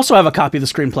 I also have a copy of the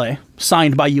screenplay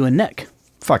signed by you and Nick.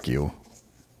 Fuck you.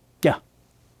 Yeah.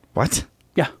 What?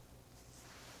 Yeah.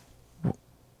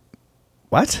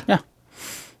 What? Yeah.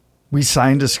 We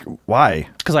signed why?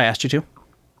 Because I asked you to.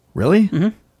 Really? Mm-hmm.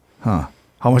 Huh.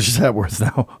 How much is that worth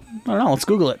now? I don't know. Let's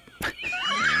Google it.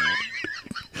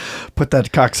 Put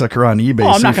that cocksucker on eBay. Oh,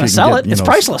 I'm not going to sell it. It's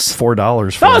priceless. $4 for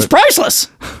it. No, it's priceless.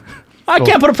 I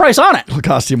can't put a price on it. It'll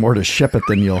cost you more to ship it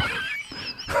than you'll...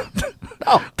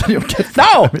 No. than you'll get.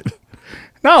 No. I mean,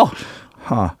 No.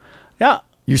 huh. Yeah.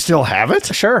 You still have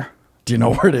it? Sure. Do you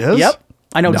know where it is? Yep.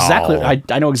 I know exactly.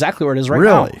 I know exactly where it is right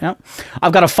now. Really? Yep.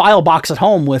 I've got a file box at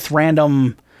home with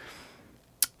random,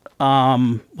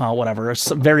 well, whatever.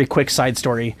 It's a very quick side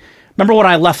story. Remember when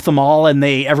I left the mall and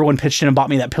everyone pitched in and bought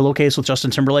me that pillowcase with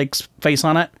Justin Timberlake's face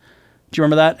on it? Do you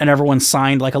remember that? And everyone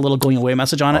signed like a little going away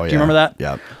message on it. Oh, Do you remember that?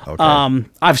 Yeah. Okay.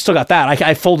 I've still got that.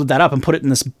 I folded that up and put it in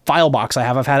this file box I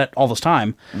have. I've had it all this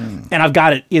time. And I've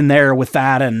got it in there with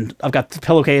that. And I've got the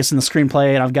pillowcase and the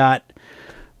screenplay. And I've got,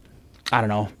 I don't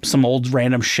know, some old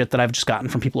random shit that I've just gotten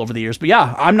from people over the years. But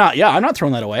yeah, I'm not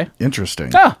throwing that away.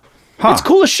 Interesting. Yeah. It's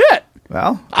cool as shit.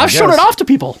 Well, I've shown it off to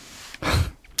people.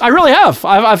 I really have.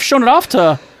 I've shown it off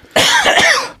to,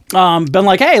 been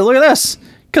like, hey, look at this.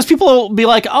 Because people will be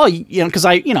like, oh, because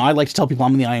I like to tell people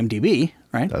I'm in the IMDb,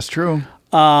 right? That's true.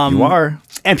 You are.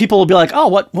 And people will be like, oh,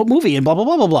 what movie? And blah, blah,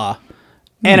 blah, blah, blah.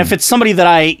 And if it's somebody that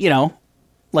I,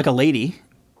 like a lady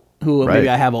who maybe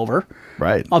I have over,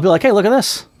 right? I'll be like, hey, look at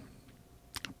this.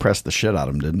 Pressed the shit out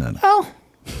of them, didn't it? Well,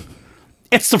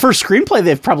 it's the first screenplay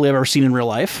they've probably ever seen in real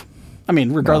life. I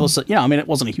mean, regardless of, it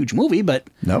wasn't a huge movie, but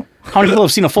no. How many people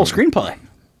have seen a full screenplay?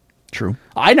 True.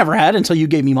 I never had until you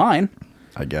gave me mine.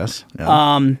 I guess.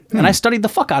 Yeah. And I studied the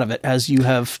fuck out of it, as you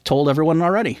have told everyone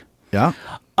already. Yeah.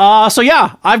 So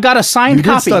yeah, I've got a signed You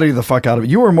copy. did study the fuck out of it.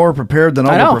 You were more prepared than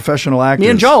all the professional actors. Me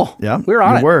and Joe. Yeah. We were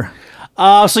on it. You were.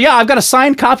 So yeah, I've got a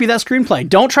signed copy of that screenplay.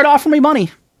 Don't try to offer me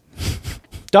money.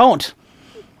 Don't.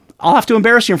 I'll have to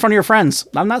embarrass you in front of your friends.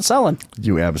 I'm not selling.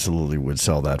 You absolutely would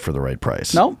sell that for the right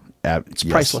price. No. It's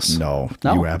priceless. No.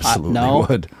 No. You absolutely No.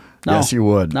 would. No. Yes, you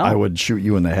would. No. I would shoot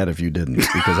you in the head if you didn't,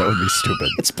 because that would be stupid.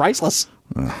 It's priceless.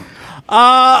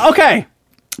 Okay.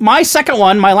 My second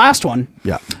one, my last one.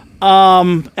 Yeah.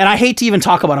 And I hate to even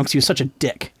talk about him because he was such a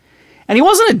dick. And he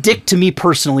wasn't a dick to me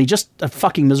personally, just a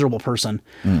fucking miserable person.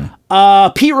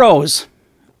 Pete Rose.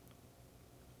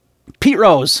 Pete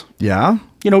Rose. Yeah?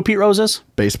 You know who Pete Rose is?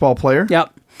 Baseball player?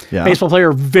 Yep. Yeah. Baseball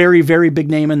player, very, very big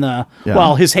name in the... Yeah.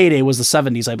 Well, his heyday was the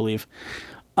 70s, I believe.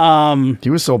 He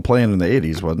was still playing in the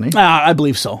 80s, wasn't he? I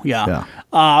believe so, yeah.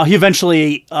 He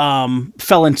eventually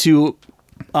fell into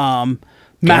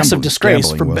massive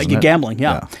disgrace for gambling.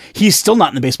 Yeah. He's still not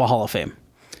in the Baseball Hall of Fame.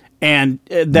 And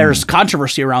there's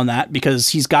controversy around that because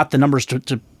he's got the numbers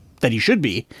that he should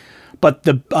be, but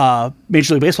the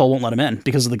Major League Baseball won't let him in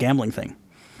because of the gambling thing.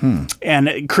 And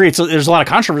it there's a lot of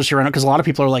controversy around it because a lot of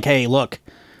people are like, hey, look,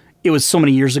 it was so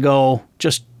many years ago,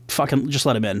 just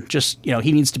let him in. Just,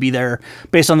 he needs to be there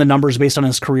based on the numbers, based on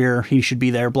his career. He should be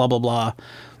there, blah, blah, blah.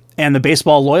 And the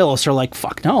baseball loyalists are like,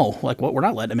 fuck no. Like, what? We're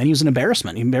not letting him in. He was an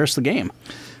embarrassment. He embarrassed the game.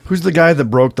 Who's the guy that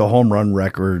broke the home run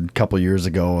record a couple years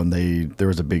ago and there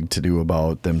was a big to-do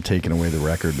about them taking away the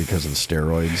record because of the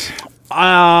steroids?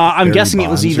 I'm guessing it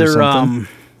was either...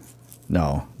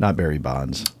 No, not Barry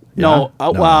Bonds. No,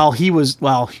 no. Well, he's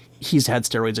had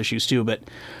steroids issues too, but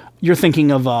you're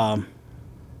thinking of...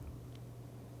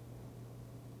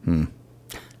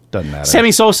 Doesn't matter.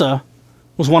 Sammy Sosa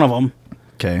was one of them.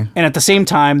 Okay. And at the same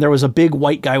time, there was a big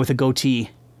white guy with a goatee.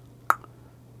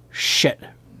 Shit.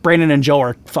 Brandon and Joe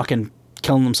are fucking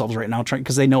killing themselves right now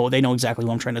because they know exactly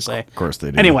what I'm trying to say. Of course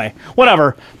they do. Anyway,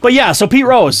 whatever. But yeah, so Pete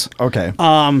Rose. Okay.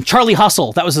 Charlie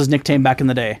Hustle. That was his nickname back in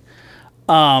the day.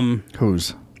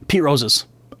 Whose? Pete Rose's.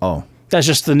 Oh. That's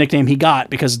just the nickname he got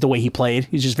because of the way he played.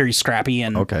 He's just very scrappy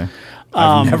and... Okay.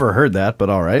 I've never heard that, but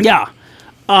all right. Yeah.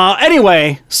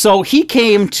 Anyway, so he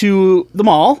came to the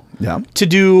mall to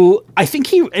do... I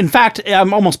think in fact,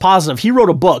 I'm almost positive, he wrote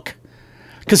a book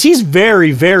because he's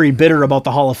very, very bitter about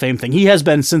the Hall of Fame thing. He has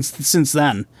been since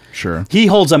then. Sure. He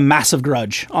holds a massive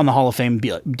grudge on the Hall of Fame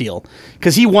deal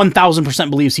because he 1,000%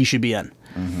 believes he should be in.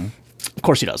 Mm-hmm. Of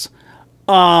course he does.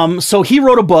 So he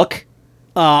wrote a book.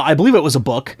 I believe it was a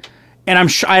book. And I'm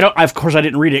sure of course I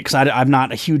didn't read it because I'm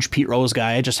not a huge Pete Rose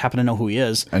guy. I just happen to know who he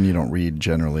is. And you don't read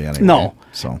generally anyway. No.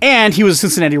 So. And he was a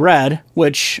Cincinnati Red,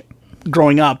 which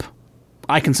growing up,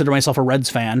 I consider myself a Reds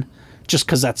fan just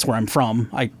because that's where I'm from.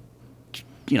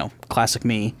 Classic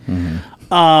me.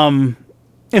 Mm-hmm.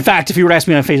 In fact, if you were to ask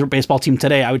me my favorite baseball team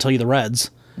today, I would tell you the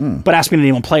Reds. But ask me to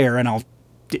name a player and I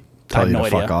have no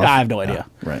idea. I have no idea.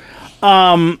 Right.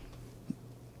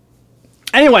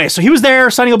 Anyway, so he was there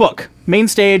signing a book, main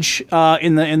stage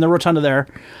in the rotunda there.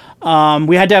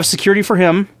 We had to have security for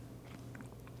him,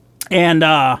 and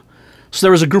so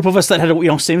there was a group of us that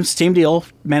had same deal,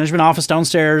 management office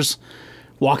downstairs.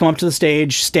 walk him up to the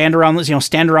stage, stand around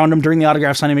him during the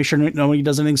autograph signing, make sure nobody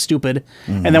does anything stupid.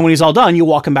 And then when he's all done, you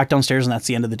walk him back downstairs, and that's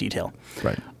the end of the detail.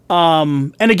 Right.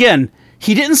 And again,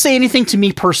 he didn't say anything to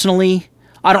me personally.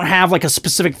 I don't have like a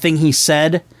specific thing he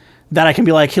said that I can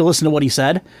be like, hey, listen to what he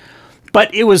said.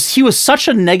 But he was such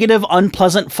a negative,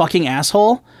 unpleasant fucking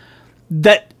asshole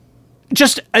that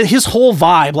just his whole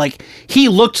vibe, like he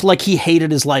looked like he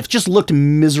hated his life, just looked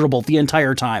miserable the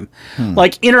entire time.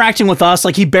 Like interacting with us,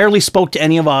 like he barely spoke to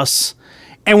any of us.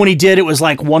 And when he did, it was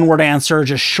like one word answer,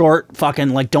 just short, fucking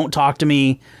like, don't talk to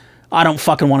me. I don't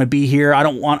fucking want to be here.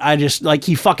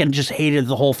 He fucking just hated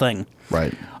the whole thing.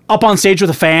 Right. Up on stage with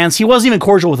the fans, he wasn't even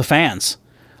cordial with the fans.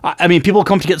 I mean, people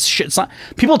come to get shit signed.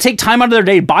 People take time out of their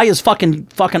day, buy his fucking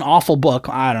awful book.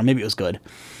 I don't know, maybe it was good.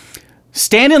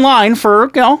 Stand in line for, a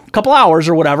couple hours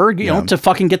or whatever, to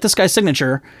fucking get this guy's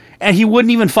signature. And he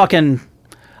wouldn't even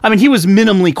he was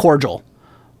minimally cordial.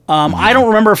 I don't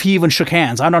remember if he even shook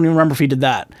hands. I don't even remember if he did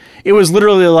that. It was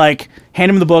literally like, hand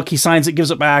him the book, he signs it,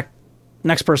 gives it back.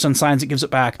 Next person signs it, gives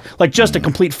it back. Like, just a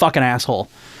complete fucking asshole.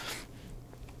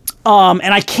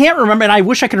 And I can't remember, and I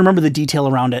wish I could remember the detail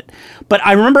around it, but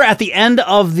I remember at the end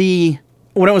of when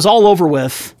it was all over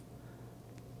with,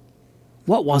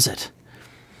 what was it?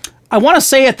 I want to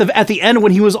say at the end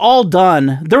when he was all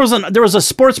done, there was a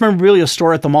sports memorabilia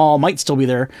store at the mall, might still be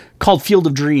there, called Field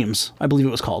of Dreams, I believe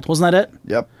it was called. Wasn't that it?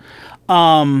 Yep.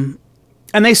 And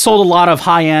they sold a lot of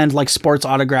high-end, like, sports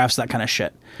autographs, that kind of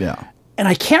shit. Yeah. And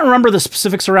I can't remember the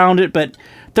specifics around it, but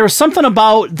there was something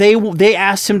about they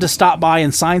asked him to stop by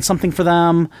and sign something for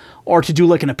them, or to do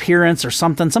like an appearance or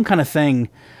something, some kind of thing.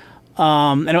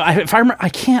 And if I remember, I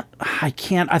can't. I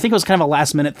think it was kind of a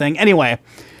last minute thing. Anyway,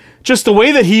 just the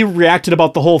way that he reacted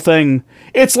about the whole thing,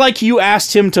 it's like you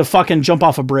asked him to fucking jump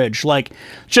off a bridge. Like,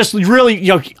 just really,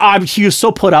 he was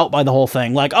so put out by the whole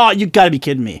thing. Like, oh, you got to be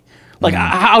kidding me. Like,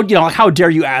 how dare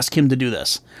you ask him to do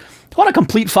this? What a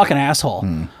complete fucking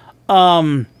asshole.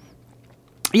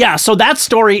 Yeah, so that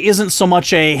story isn't so much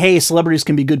hey, celebrities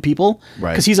can be good people,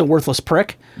 right? Because he's a worthless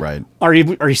prick, right? Or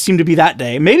he seemed to be that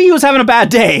day. Maybe he was having a bad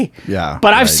day, yeah.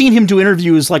 But I've seen him do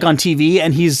interviews like on TV,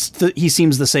 and he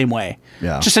seems the same way.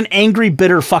 Yeah, just an angry,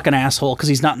 bitter fucking asshole because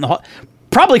he's not in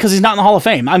probably because he's not in the Hall of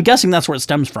Fame. I'm guessing that's where it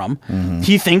stems from. Mm-hmm.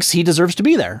 He thinks he deserves to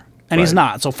be there, and he's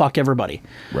not. So fuck everybody.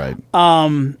 Right.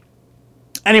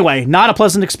 Anyway, not a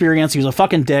pleasant experience. He was a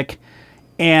fucking dick.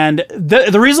 And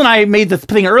the reason I made the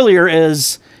thing earlier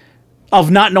is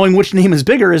of not knowing which name is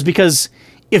bigger is because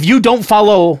if you don't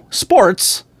follow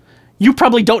sports, you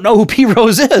probably don't know who Pete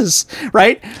Rose is,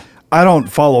 right? I don't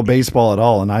follow baseball at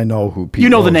all, and I know who Pete Rose is. You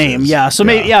know the name, yeah. So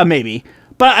maybe.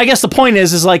 But I guess the point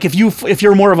is like if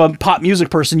you're more of a pop music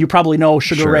person, you probably know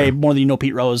Sugar Ray more than you know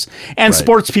Pete Rose. And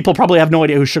sports people probably have no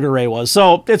idea who Sugar Ray was.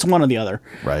 So it's one or the other.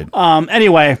 Right.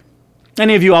 Anyway,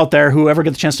 any of you out there who ever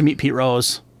get the chance to meet Pete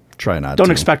Rose, try not Don't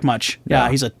to. expect much. Yeah,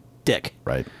 he's a dick.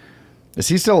 Right. Is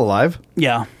he still alive?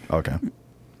 Yeah. Okay.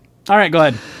 All right, go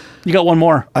ahead. You got one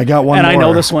more. I got one more. And I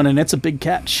know this one, and it's a big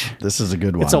catch. This is a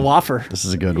good one. It's a whopper. This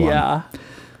is a good one. Yeah.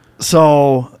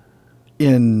 So,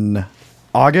 in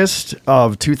August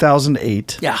of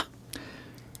 2008,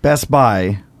 Best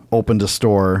Buy opened a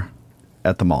store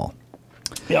at the mall.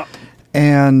 Yeah.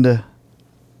 And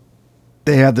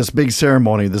they had this big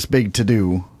ceremony, this big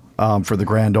to-do for the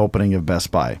grand opening of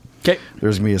Best Buy. Okay.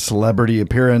 There's going to be a celebrity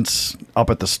appearance up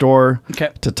at the store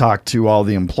to talk to all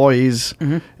the employees,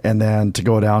 and then to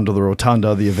go down to the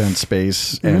rotunda, the event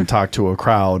space, and talk to a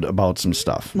crowd about some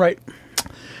stuff. Right.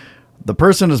 The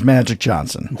person is Magic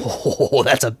Johnson. Oh,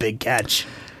 that's a big catch.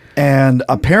 And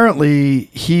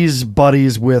apparently he's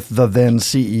buddies with the then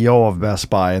CEO of Best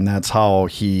Buy, and that's how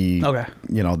he,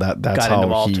 that's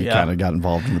how he kind of got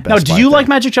involved in the Best Buy. Now, do you like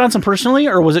Magic Johnson personally,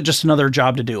 or was it just another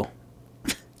job to do?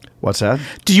 What's that?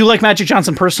 Do you like Magic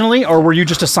Johnson personally, or were you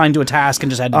just assigned to a task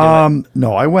and just had to do it?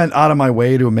 No, I went out of my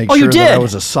way to make sure that I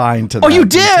was assigned to that. Oh, you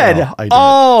did? I did.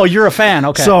 Oh, you're a fan.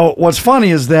 Okay. So what's funny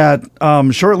is that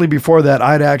shortly before that,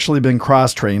 I'd actually been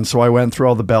cross-trained. So I went through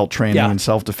all the belt training and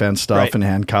self-defense stuff and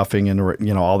handcuffing and,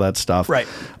 all that stuff. Right.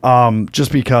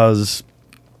 Just because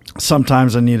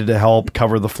sometimes I needed to help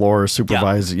cover the floor,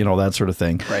 supervise, that sort of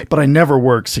thing. Right. But I never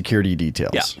worked security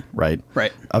details, right?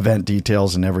 Event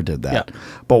details, and never did that.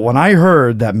 But when I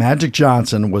heard that Magic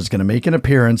Johnson was going to make an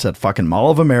appearance at fucking Mall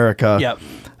of America,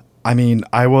 I mean,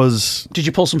 Did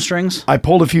you pull some strings? I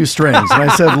pulled a few strings and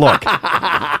I said, look,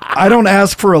 I don't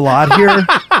ask for a lot here,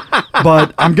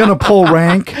 but I'm going to pull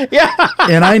rank. Yeah.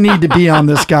 And I need to be on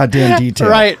this goddamn detail.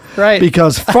 Right.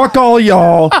 Because fuck all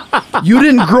y'all. You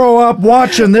didn't grow up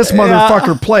watching this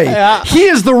motherfucker play. Yeah. He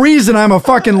is the reason I'm a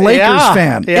fucking Lakers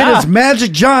fan. Yeah. It is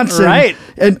Magic Johnson. Right.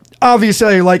 And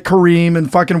obviously I like Kareem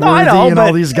and fucking Worthy and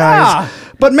all these guys.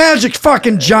 Yeah. But Magic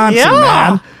fucking Johnson,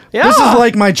 man. Yeah. This is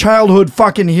like my childhood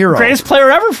fucking hero. Greatest player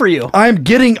ever for you. I'm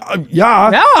getting,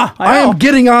 I am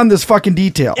getting on this fucking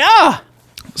detail. Yeah.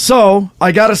 So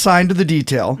I got assigned to the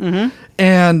detail. Mm-hmm.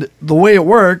 And the way it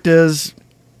worked is,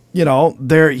 he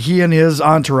and his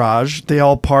entourage, they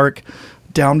all park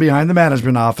down behind the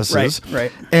management offices.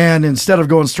 Right. And instead of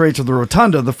going straight to the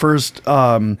rotunda, the first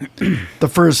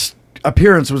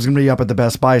appearance was going to be up at the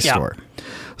Best Buy store.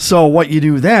 So what you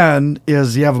do then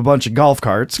is you have a bunch of golf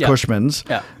carts,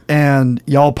 Cushmans, and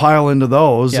y'all pile into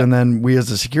those, and then we as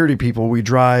the security people, we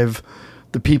drive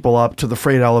the people up to the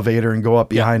freight elevator and go up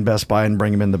behind Best Buy and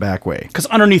bring them in the back way. Because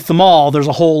underneath the mall, there's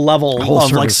a whole level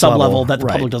of like sub-level that the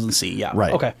right. public doesn't see. Yeah.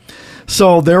 Right. Okay.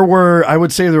 So I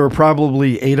would say there were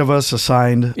probably 8 of us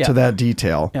assigned to that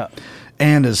detail. Yeah.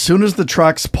 And as soon as the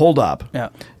trucks pulled up, yeah.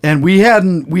 and we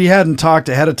hadn't talked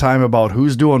ahead of time about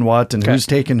who's doing what and who's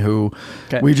taking who.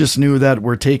 Okay. We just knew that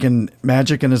we're taking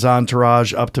Magic and his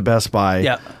entourage up to Best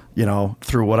Buy,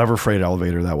 through whatever freight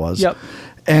elevator that was. Yep.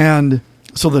 And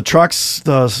so the trucks,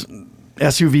 the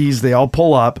SUVs, they all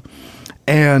pull up.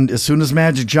 And as soon as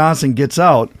Magic Johnson gets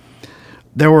out,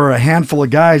 there were a handful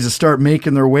of guys that start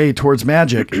making their way towards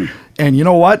Magic. And you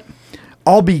know what?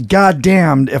 I'll be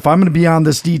goddamned if I'm going to be on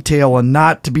this detail and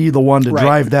not to be the one to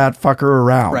drive that fucker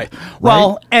around. Right.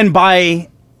 Well, and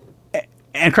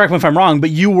correct me if I'm wrong,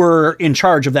 but you were in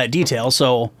charge of that detail,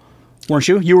 so weren't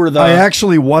you? You were the. I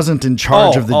actually wasn't in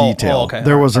charge of the detail. Okay.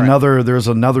 There was another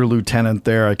lieutenant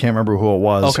there. I can't remember who it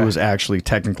was who was actually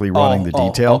technically running the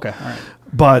detail. Okay. All right.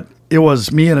 But it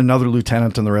was me and another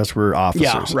lieutenant, and the rest were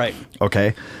officers. Yeah. Right.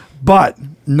 Okay. But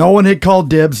no one had called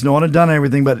dibs. No one had done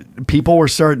everything, but people were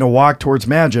starting to walk towards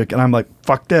Magic. And I'm like,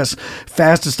 fuck this.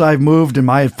 Fastest I've moved in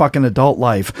my fucking adult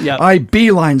life. Yep. I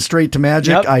beeline straight to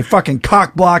Magic. Yep. I fucking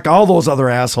cock block all those other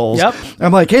assholes. Yep.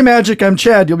 I'm like, hey, Magic, I'm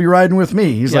Chad. You'll be riding with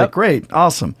me. He's like, great.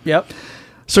 Awesome. Yep.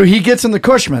 So he gets in the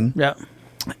Cushman. Yep.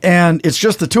 And it's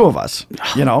just the two of us,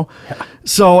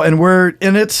 So,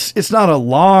 and it's not a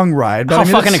long ride. But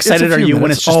How fucking excited are you when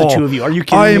it's just the two of you? Are you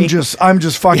kidding me? I'm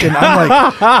just fucking, I'm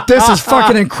like, this is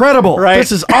fucking incredible. Right.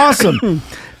 This is awesome.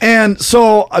 And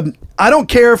so I don't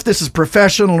care if this is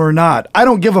professional or not. I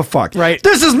don't give a fuck. Right.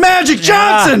 This is Magic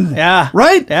Johnson. Yeah.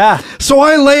 Right? Yeah. So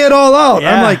I lay it all out.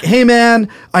 Yeah. I'm like, hey, man,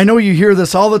 I know you hear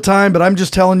this all the time, but I'm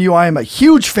just telling you I am a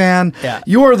huge fan. Yeah.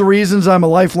 You are the reasons I'm a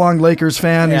lifelong Lakers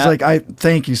fan. Yeah. He's like, I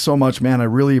thank you so much, man. I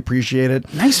really appreciate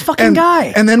it. Nice fucking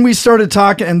guy. And then we started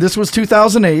talking, and this was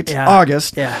 2008,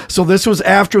 August. Yeah. So this was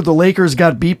after the Lakers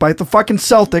got beat by the fucking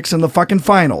Celtics in the fucking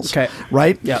finals. Okay.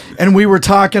 Right? Yep. And we were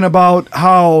talking about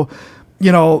how,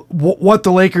 what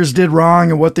the Lakers did wrong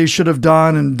and what they should have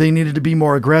done, and they needed to be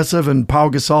more aggressive, and Pau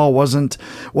Gasol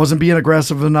wasn't being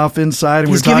aggressive enough inside. And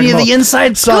He's giving you the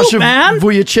inside scoop, Sasha man.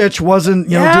 Vujacic wasn't,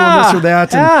 doing this or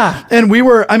that. And we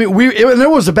were, and it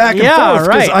was a back and forth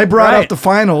because I brought up the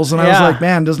finals, and I was like,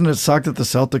 man, doesn't it suck that the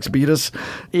Celtics beat us?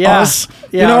 Us?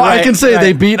 Yeah, I can say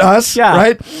they beat us,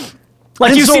 right?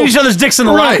 Like you've seen each other's dicks in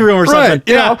the locker room or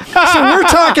something. Right, so we're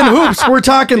talking hoops. We're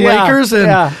talking Lakers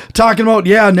and talking about,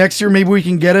 next year maybe we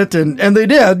can get it. And they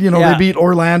did. They beat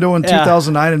Orlando in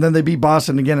 2009, and then they beat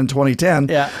Boston again in 2010.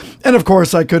 Yeah. And, of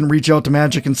course, I couldn't reach out to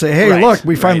Magic and say, hey, look,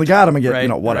 we finally got him again.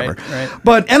 Whatever. Right.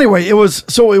 But anyway, it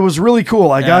was really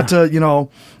cool. I got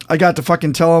to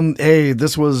fucking tell him, hey,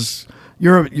 this was...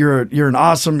 You're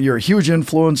a huge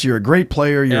influence. You're a great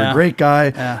player. You're a great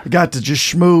guy. I got to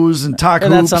just schmooze and talk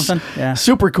hoops. That's something. Yeah.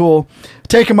 Super cool.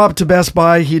 Take him up to Best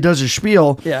Buy. He does his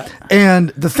spiel. Yeah. And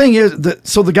the thing is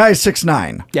so the guy's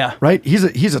 6'9". Yeah. Right?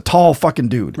 He's a tall fucking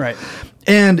dude. Right.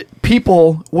 And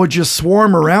people would just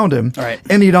swarm around him. Right.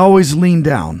 And he'd always lean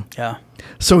down. Yeah.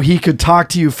 So he could talk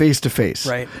to you face to face.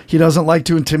 Right. He doesn't like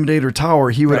to intimidate or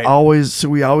tower. He would always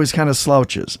kind of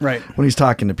slouches when he's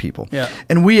talking to people. Yeah.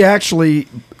 And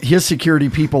his security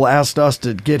people asked us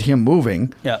to get him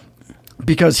moving. Yeah.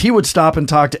 Because he would stop and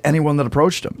talk to anyone that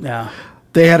approached him. Yeah.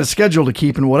 They had a schedule to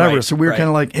keep and whatever. Right, so we were kind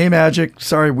of like, hey, Magic,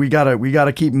 sorry, we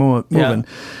gotta keep moving.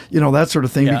 That sort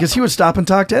of thing. Yeah. Because he would stop and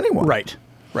talk to anyone. Right.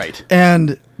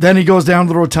 And then he goes down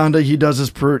to the rotunda. He does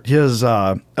his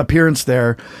appearance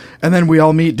there, and then we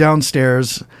all meet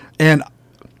downstairs. And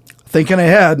thinking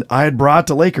ahead, I had brought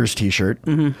the Lakers t-shirt,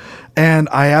 and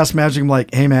I asked Magic, I'm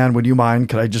like, "Hey man, would you mind?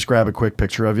 Could I just grab a quick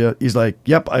picture of you?" He's like,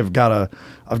 "Yep, I've got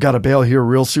a bail here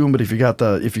real soon, but if you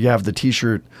have the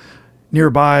t-shirt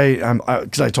nearby,"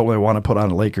 because I told him I want to put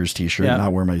on a Lakers t-shirt and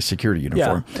not wear my security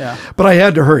uniform. Yeah. But I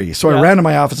had to hurry. So I ran to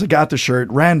my office, I got the shirt,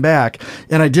 ran back,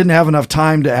 and I didn't have enough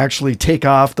time to actually take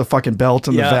off the fucking belt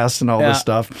and the vest and all this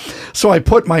stuff. So I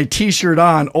put my t-shirt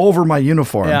on over my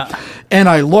uniform. And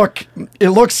it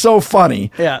looks so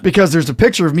funny because there's a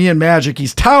picture of me and Magic.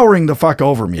 He's towering the fuck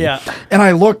over me. And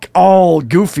I look all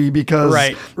goofy because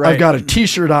I've got a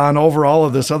t-shirt on over all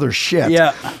of this other shit.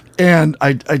 And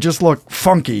I just look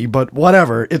funky, but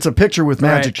whatever. It's a picture with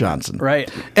Magic Johnson.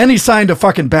 And he signed a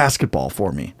fucking basketball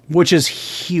for me. Which is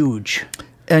huge.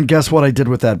 And guess what I did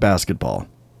with that basketball?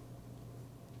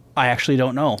 I actually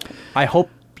don't know. I hope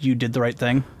you did the right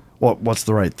thing. What's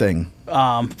the right thing?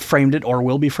 Framed it or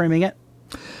will be framing it.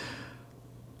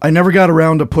 I never got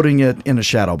around to putting it in a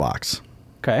shadow box.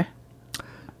 Okay.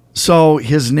 So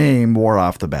his name wore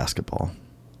off the basketball.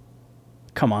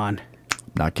 Come on.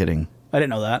 Not kidding. I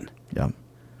didn't know that. Yeah.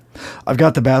 I've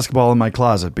got the basketball in my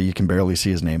closet, but you can barely see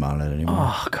his name on it anymore.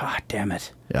 Oh, God damn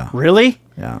it. Yeah. Really?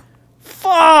 Yeah.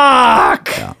 Fuck!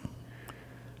 Yeah.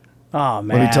 Oh,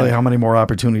 man. Let me tell you how many more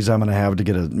opportunities I'm going to have to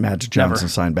get a Magic Johnson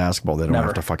signed basketball they don't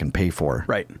have to fucking pay for.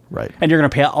 Right. Right. And you're going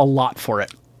to pay a lot for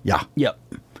it. Yeah. Yep.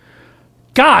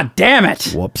 God damn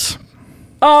it. Whoops.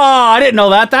 Oh, I didn't know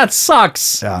that. That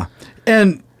sucks. Yeah.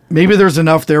 And maybe there's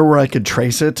enough there where I could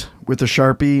trace it with a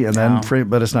Sharpie and then frame,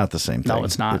 but it's not the same thing. No,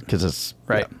 it's not. Because it's...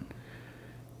 Right. Yeah.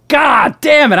 God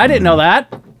damn it. I didn't know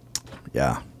that.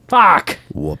 Yeah. Fuck.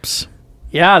 Whoops.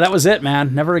 Yeah, that was it,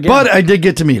 man. Never again. But I did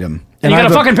get to meet him. And you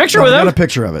got a fucking picture with him? I got a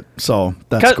picture of it, so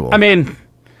that's cool. I mean,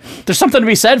 there's something to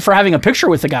be said for having a picture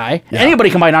with the guy. Yeah.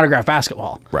 Anybody can buy an autographed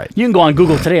basketball. Right. You can go on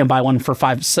Google today and buy one for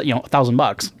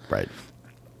 $1,000. Right.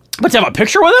 But to have a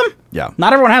picture with him? Yeah.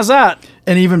 Not everyone has that.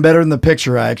 And even better than the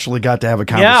picture, I actually got to have a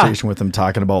conversation with him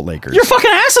talking about Lakers. Your fucking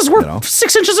asses were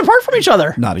 6 inches apart from each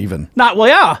other. Not even. Well,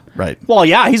 yeah. Right. Well,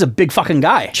 yeah, he's a big fucking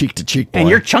guy. Cheek to cheek, boy. And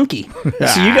you're chunky.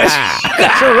 So you guys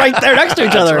are right there next to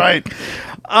each other. That's right.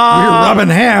 We're rubbing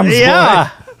hams,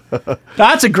 boy.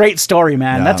 That's a great story,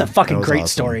 man. Yeah, That's a fucking great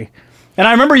awesome. story. And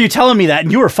I remember you telling me that,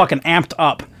 and you were fucking amped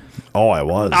up. Oh, I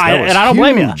was. And I don't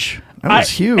blame you. That was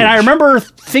huge. And I remember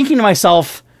thinking to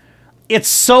myself, it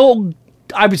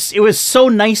was so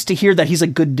nice to hear that he's a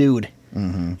good dude.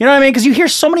 Mm-hmm. You know what I mean? Because you hear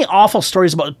so many awful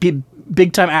stories about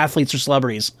big time athletes or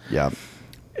celebrities. Yeah.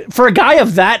 For a guy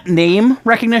of that name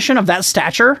recognition, of that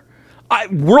stature,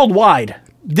 worldwide,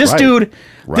 this dude,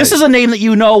 this is a name that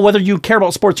you know whether you care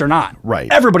about sports or not. Right.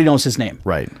 Everybody knows his name.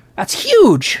 Right. That's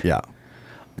huge. Yeah.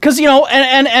 Because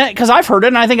and because I've heard it,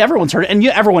 and I think everyone's heard it, and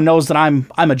everyone knows that I'm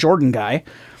a Jordan guy,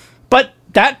 but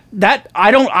that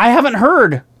I haven't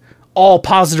heard all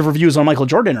positive reviews on Michael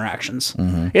Jordan interactions.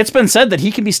 Mm-hmm. It's been said that he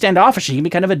can be standoffish, he can be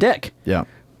kind of a dick. Yeah.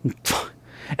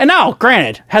 And now,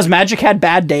 granted, has Magic had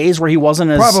bad days where he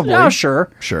wasn't as... Probably. Oh,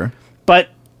 sure. But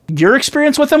your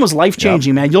experience with him was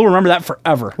life-changing, man. You'll remember that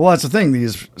forever. Well, that's the thing.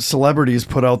 These celebrities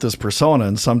put out this persona,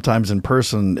 and sometimes in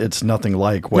person, it's nothing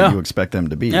like what you expect them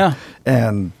to be. Yeah.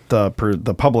 And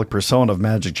the public persona of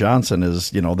Magic Johnson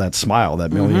is, that smile,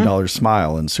 that $1 million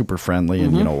smile, and super friendly,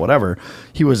 and, whatever.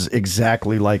 He was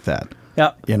exactly like that.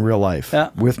 Yep. In real life.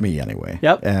 Yep. With me, anyway.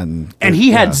 Yep. And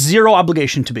he had zero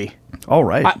obligation to be. Oh,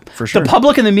 right. For sure. The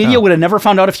public and the media would have never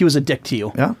found out if he was a dick to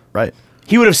you. Yeah, right.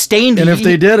 He would have stained... And if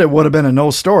they did, it would have been a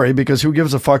no story, because who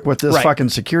gives a fuck what this fucking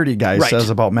security guy says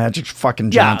about Magic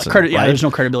fucking Johnson? There's no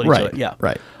credibility to it. Yeah.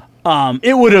 Right.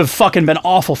 It would have fucking been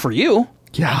awful for you.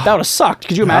 Yeah. That would have sucked.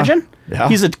 Could you imagine? Yeah.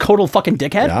 He's a total fucking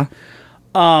dickhead.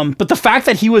 Yeah. But the fact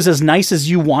that he was as nice as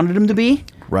you wanted him to be...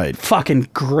 Right. Fucking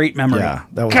great memory. Yeah,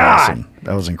 that was awesome.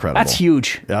 That was incredible. That's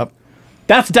huge. Yep.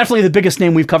 That's definitely the biggest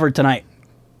name we've covered tonight.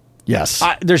 Yes.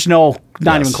 There's not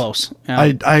even close.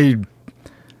 Yeah.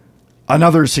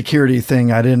 Another security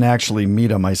thing, I didn't actually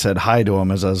meet him. I said hi to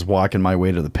him as I was walking my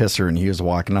way to the pisser, and he was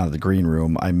walking out of the green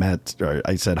room. I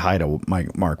said hi to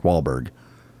Mark Wahlberg.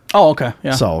 Oh, okay.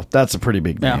 Yeah. So that's a pretty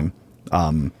big name.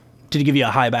 Did he give you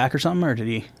a high back or something, or did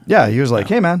he? Yeah, he was like,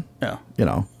 hey, man. Yeah.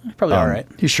 Probably all right.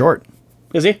 He's short.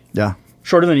 Is he? Yeah.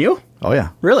 Shorter than you? Oh, yeah.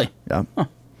 Really? Yeah. Huh.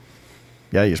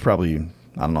 Yeah, he's probably,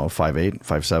 I don't know, 5'8",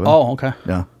 5'7". Oh, okay.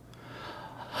 Yeah.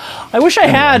 I wish I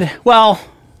had, well,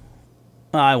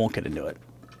 I won't get into it.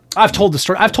 I've told the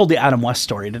story. I've told the Adam West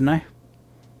story, didn't I?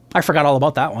 I forgot all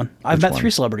about that one. I've met 3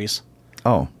 celebrities.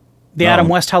 Oh. The Adam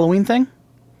West Halloween thing?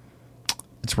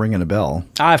 It's ringing a bell.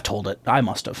 I've told it. I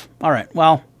must have. All right.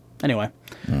 Well, anyway.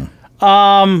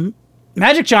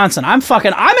 Magic Johnson. I'm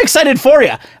excited for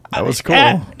you. That was cool.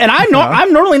 And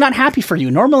I'm normally not happy for you.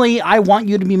 Normally, I want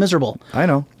you to be miserable. I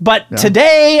know. But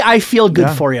today, I feel good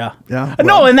for you. Yeah.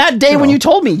 No, and that day when you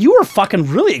told me, you were fucking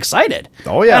really excited.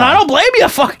 Oh, yeah. And I don't blame you.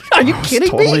 Are you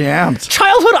kidding me? Totally amped.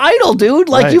 Childhood idol, dude.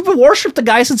 Like, you've worshipped the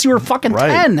guy since you were fucking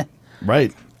 10.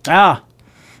 Right. Yeah.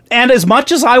 And as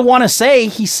much as I want to say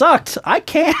he sucked, I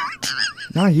can't.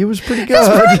 No, he was pretty good. He's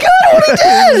pretty good what he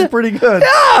did. He was pretty good.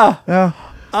 Yeah. Yeah.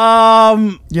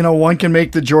 One can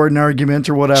make the Jordan argument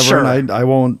or whatever, Sure. and I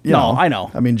won't, I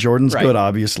know. I mean, Jordan's good,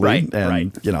 obviously. Right,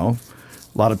 and,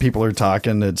 a lot of people are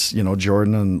talking, it's,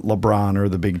 Jordan and LeBron are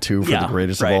the big two for the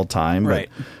greatest of all time. Right.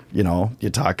 But, you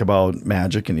talk about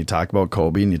Magic and you talk about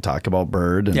Kobe and you talk about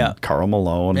Bird and Karl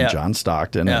Malone and John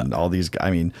Stockton and all these guys.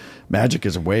 I mean, Magic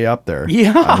is way up there.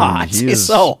 Yeah, I mean,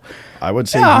 I would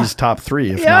say he's top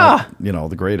 3, if not,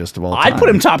 the greatest of all time. I'd put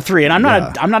him top 3, and I'm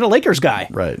not a Lakers guy.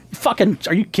 Right. Fucking,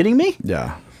 are you kidding me?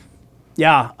 Yeah.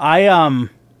 Yeah,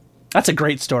 that's a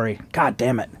great story. God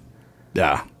damn it.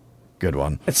 Yeah. Good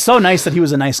one. It's so nice that he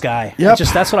was a nice guy. Yep.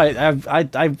 That's what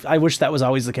I wish that was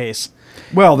always the case.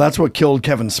 Well, that's what killed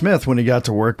Kevin Smith when he got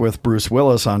to work with Bruce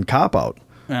Willis on Cop Out.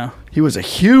 Yeah. He was a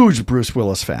huge Bruce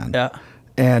Willis fan. Yeah.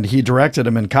 And he directed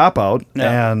him in Cop Out,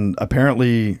 and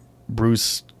apparently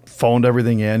Bruce phoned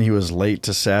everything in. He was late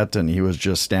to set, and he was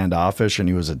just standoffish, and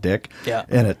he was a dick. Yeah.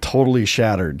 And it totally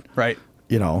shattered. Right.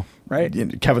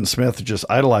 Right. Kevin Smith just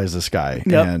idolized this guy,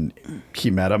 and he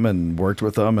met him and worked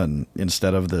with him, and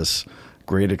instead of this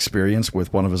great experience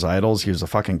with one of his idols, he was a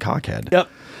fucking cockhead. Yep.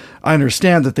 I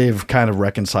understand that they've kind of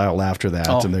reconciled after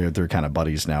that, and they're kind of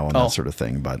buddies now and that sort of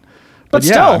thing. But yeah,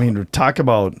 still, I mean, talk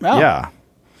about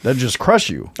that'd just crush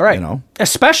you, right?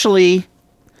 Especially,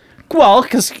 well,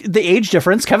 because the age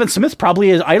difference. Kevin Smith probably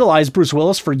has idolized Bruce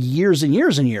Willis for years and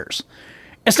years and years.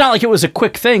 It's not like it was a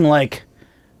quick thing. Like,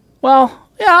 well.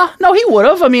 Yeah, no, he would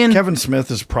have. I mean, Kevin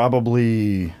Smith is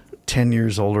probably 10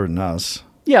 years older than us.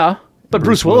 Yeah, but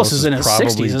Bruce Willis is in his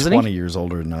 60s, isn't he? 20 years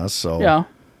older than us, so...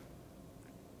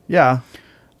 Yeah.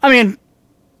 I mean,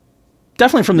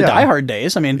 definitely from the Die Hard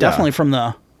days. I mean, definitely from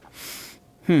the...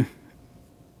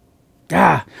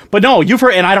 Yeah. But no, you've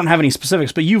heard, and I don't have any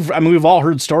specifics, but we've all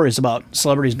heard stories about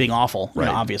celebrities being awful,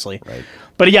 obviously. Right.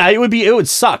 But yeah, it would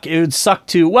suck. It would suck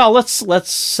to... Well, let's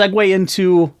segue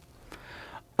into...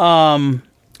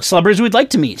 celebrities we'd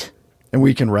like to meet. And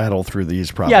we can rattle through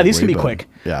these probably. Yeah, these can be quick.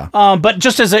 Yeah. But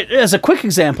just as a quick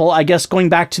example, I guess going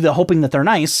back to the hoping that they're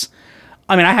nice,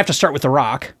 I mean, I have to start with The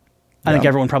Rock. I think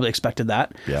everyone probably expected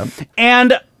that. Yeah.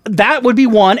 And that would be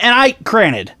one. And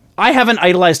granted, I haven't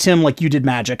idolized him like you did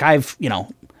Magic.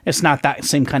 It's not that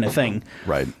same kind of thing.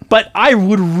 Right. But I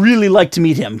would really like to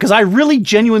meet him because I really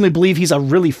genuinely believe he's a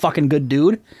really fucking good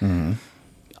dude. Mm-hmm.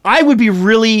 I would be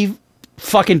really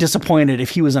fucking disappointed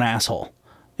if he was an asshole.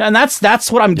 And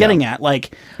that's what I'm getting at.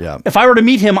 Like, if I were to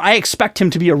meet him, I expect him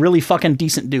to be a really fucking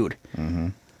decent dude. Mm-hmm.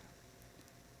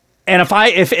 And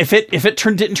if it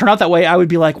didn't turn out that way, I would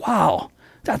be like, wow,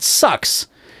 that sucks.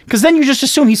 Because then you just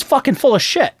assume he's fucking full of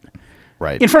shit.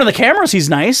 Right. In front of the cameras, he's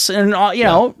nice, and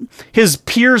know his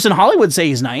peers in Hollywood say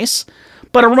he's nice,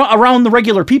 but around the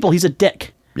regular people, he's a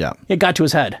dick. Yeah. It got to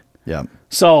his head. Yeah.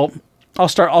 So I'll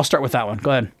start with that one.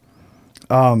 Go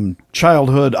ahead.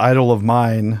 Childhood idol of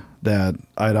mine that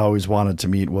I'd always wanted to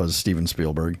meet was Steven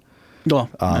Spielberg.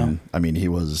 Well, I mean, he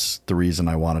was the reason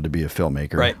I wanted to be a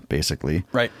filmmaker, basically.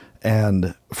 Right.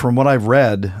 And from what I've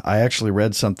read, I actually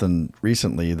read something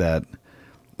recently that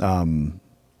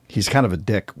he's kind of a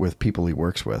dick with people he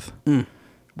works with,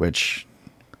 which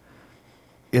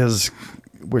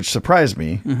surprised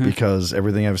me because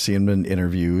everything I've seen in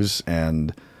interviews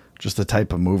and just the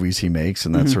type of movies he makes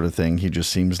and that sort of thing, he just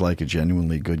seems like a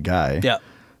genuinely good guy. Yeah.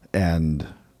 And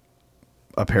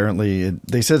apparently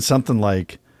they said something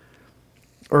like,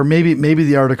 or maybe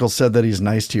the article said that he's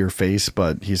nice to your face,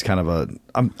 but he's kind of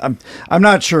I'm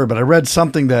not sure, but I read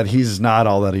something that he's not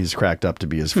all that he's cracked up to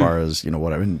be as far as,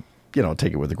 what I mean,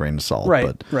 take it with a grain of salt. Right.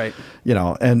 But, right.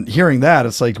 And hearing that,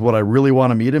 it's like, what I really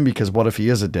want to meet him because what if he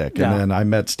is a dick? Yeah. And then I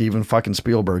met Steven fucking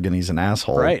Spielberg and he's an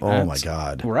asshole. Right. Oh my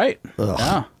God. Right. Ugh.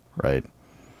 Yeah. Right.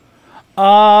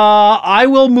 I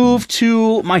will move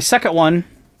to my second one,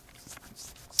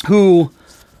 who,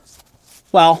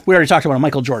 well, we already talked about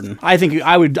Michael Jordan. I think it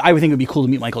would be cool to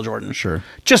meet Michael Jordan. Sure.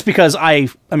 Just because I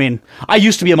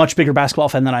used to be a much bigger basketball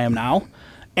fan than I am now,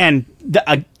 and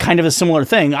kind of a similar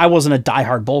thing. I wasn't a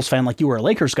diehard Bulls fan like you were a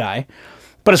Lakers guy,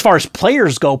 but as far as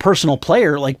players go,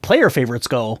 player favorites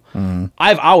go,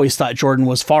 I've always thought Jordan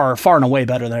was far and away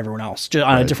better than everyone else, just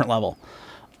on a different level.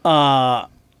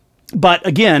 But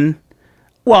again,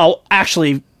 well,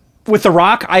 actually, with The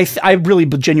Rock, I really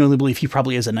genuinely believe he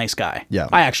probably is a nice guy. Yeah.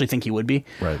 I actually think he would be.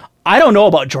 Right. I don't know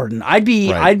about Jordan. I'd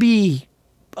be Right. I'd be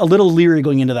a little leery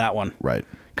going into that one. Right.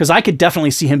 Because I could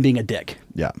definitely see him being a dick.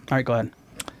 Yeah. All right, go ahead.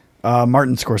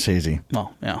 Martin Scorsese.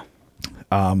 Well, yeah.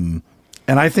 And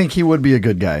I think he would be a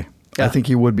good guy. Yeah. I think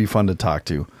he would be fun to talk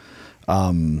to.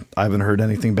 I haven't heard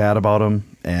anything bad about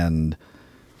him, and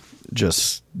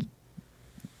just,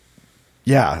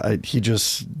 yeah,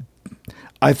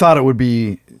 I thought it would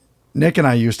be, Nick and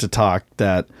I used to talk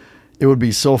that it would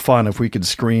be so fun if we could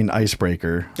screen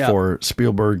Icebreaker for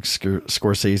Spielberg,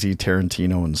 Scorsese,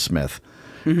 Tarantino, and Smith.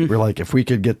 We're like, if we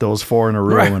could get those four in a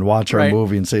room and watch our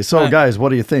movie and say, so guys, what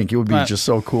do you think? It would be just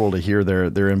so cool to hear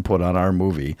their input on our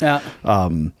movie. Yeah.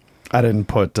 I didn't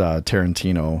put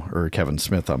Tarantino or Kevin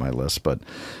Smith on my list, but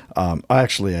I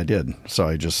did. So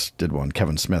I just did one.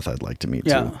 Kevin Smith I'd like to meet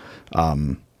too.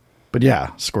 But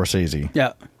yeah, Scorsese.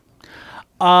 Yeah.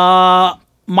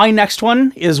 My next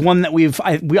one is one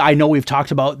that I know we've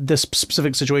talked about this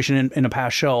specific situation in a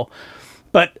past show,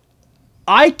 but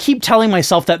I keep telling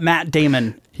myself that Matt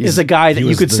Damon is a guy that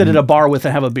you could sit at a bar with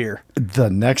and have a beer.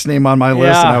 The next name on my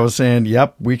list, and I was saying,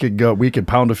 yep, we could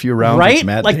pound a few rounds with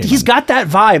Matt Damon. He's got that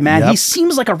vibe, man. Yep. He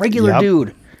seems like a regular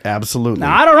dude. Absolutely.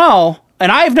 Now, I don't know,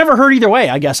 and I've never heard either way,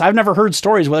 I guess. I've never heard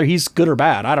stories whether he's good or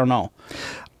bad. I don't know.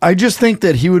 I just think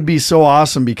that he would be so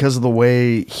awesome because of the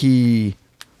way he's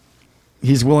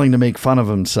willing to make fun of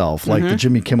himself, like the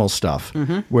Jimmy Kimmel stuff,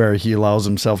 where he allows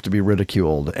himself to be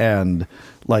ridiculed. And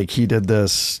like he did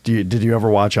this. Did you ever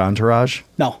watch Entourage?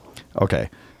 No.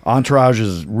 Okay. Entourage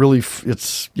is really,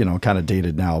 it's, kind of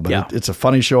dated now, but it's a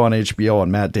funny show on HBO,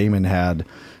 and Matt Damon had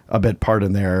a bit part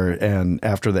in there. And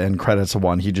after the end credits of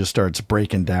one, he just starts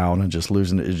breaking down and just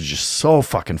losing it. It's just so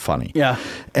fucking funny. Yeah.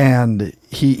 And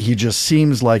he just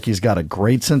seems like he's got a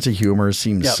great sense of humor,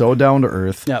 seems so down to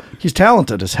earth. Yep. He's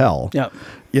talented as hell. Yep.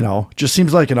 Just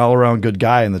seems like an all around good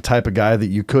guy and the type of guy that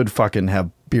you could fucking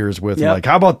have beers with. And like,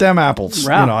 how about them apples?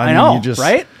 Right. I know,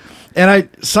 right? And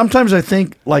sometimes I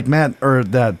think like Ben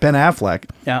Affleck.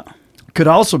 Yeah. Could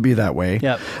also be that way.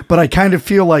 Yep. But I kind of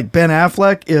feel like Ben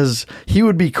Affleck he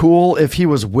would be cool if he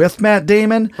was with Matt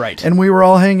Damon. Right. And we were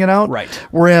all hanging out. Right.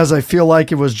 Whereas I feel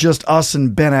like it was just us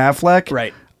and Ben Affleck.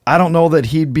 Right. I don't know that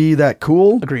he'd be that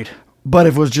cool. Agreed. But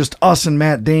if it was just us and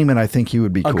Matt Damon, I think he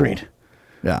would be cool. Agreed.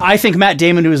 Yeah. I think Matt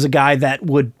Damon was a guy that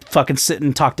would fucking sit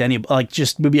and talk to anybody.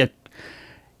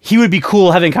 He would be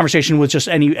cool having a conversation with just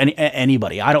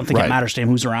anybody. I don't think it matters to him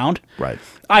who's around. Right.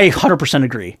 I 100%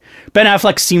 agree. Ben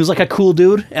Affleck seems like a cool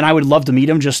dude, and I would love to meet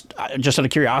him just out of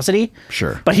curiosity.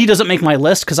 Sure. But he doesn't make my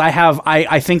list because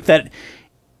I think that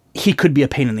he could be a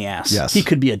pain in the ass. Yes. He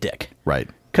could be a dick. Right.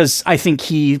 Because I think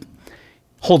he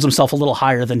holds himself a little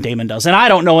higher than Damon does. And I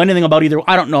don't know anything about either.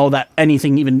 I don't know that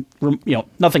anything even,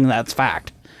 nothing that's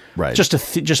fact. Right.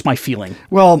 Just my feeling.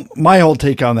 Well, my whole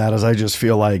take on that is I just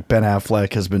feel like Ben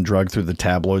Affleck has been drugged through the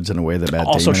tabloids in a way that Matt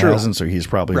Damon hasn't, so he's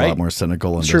probably a lot more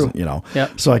cynical and doesn't,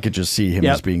 Yep. So I could just see him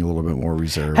as being a little bit more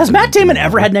reserved. Has Matt Damon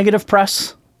ever had negative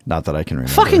press? Not that I can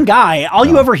remember. Fucking guy. All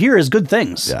you ever hear is good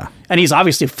things. Yeah. And he's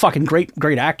obviously a fucking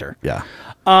great actor. Yeah.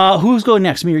 Who's going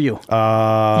next, me or you?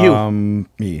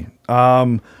 Me.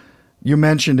 You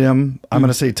mentioned him. I'm going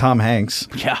to say Tom Hanks.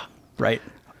 Yeah, right.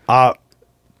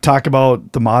 Talk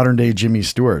about the modern day Jimmy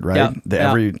Stewart, right?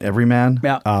 Everyman.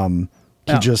 Yeah.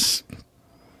 He just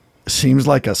seems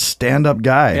like a stand-up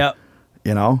guy.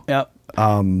 Yep. Yep.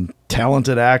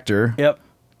 Talented actor. Yep.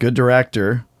 Good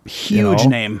director. Huge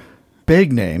name.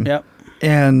 Big name. Yep.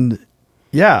 And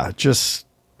just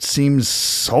seems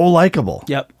so likable.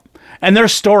 Yep. And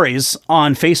there's stories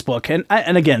on Facebook,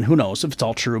 and again, who knows if it's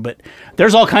all true, but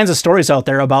there's all kinds of stories out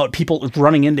there about people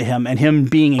running into him and him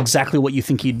being exactly what you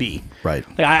think he'd be. Right.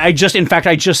 Like I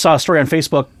just saw a story on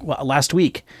Facebook last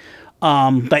week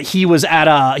that he was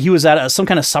at some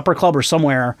kind of supper club or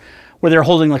somewhere where they're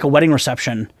holding like a wedding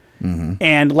reception,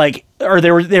 and they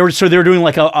were doing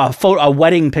like a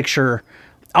wedding picture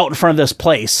out in front of this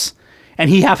place. And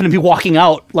he happened to be walking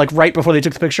out like right before they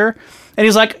took the picture. And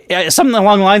he's like, something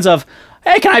along the lines of,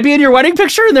 "Hey, can I be in your wedding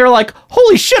picture?" And they're like,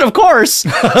 "Holy shit, of course." So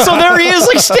there he is,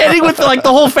 like standing with like the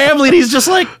whole family. And he's just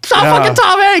like, fucking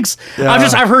Tom Hanks. Yeah,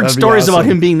 I've heard stories awesome. about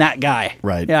him being that guy.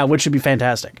 Right. Yeah, which would be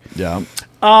fantastic. Yeah.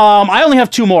 I only have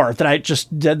two more that I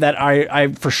just did that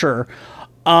I for sure.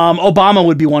 Obama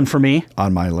would be one for me.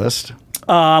 On my list.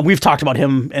 We've talked about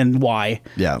him and why.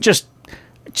 Yeah. Just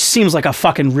seems like a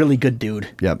fucking really good dude.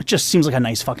 Yep. It just seems like a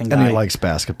nice fucking guy. And he likes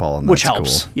basketball, and which that's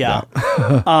helps. cool.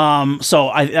 Yeah.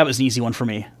 So that was an easy one for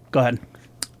me. Go ahead.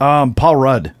 Paul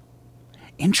Rudd.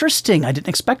 Interesting. I didn't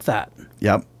expect that.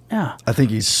 Yep. Yeah. I think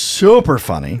he's super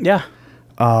funny. Yeah.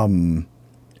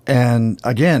 And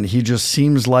again, he just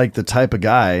seems like the type of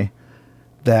guy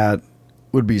that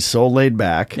would be so laid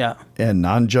back Yeah. and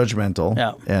non-judgmental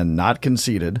Yeah. and not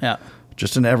conceited. Yeah.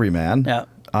 Just an everyman. Yeah.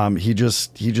 He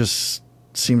just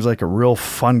seems like a real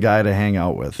fun guy to hang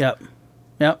out with. Yep.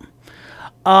 Yep.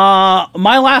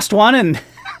 My last one, and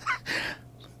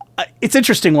it's an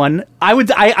interesting one.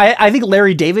 I think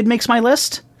Larry David makes my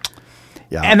list.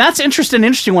 Yeah. And that's interesting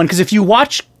one, because if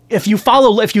you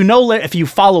follow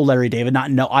Larry David,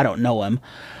 I don't know him,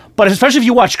 but especially if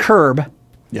you watch Curb,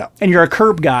 Yeah. and you're a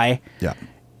Curb guy, Yeah.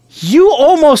 you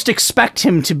almost expect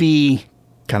him to be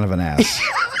Kind of an ass.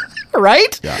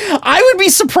 right. Yeah. I would be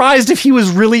surprised if he was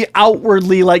really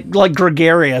outwardly like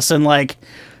gregarious and like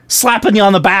slapping you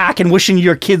on the back and wishing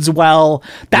your kids well.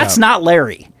 That's not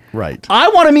Larry. Right. I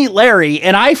want to meet Larry,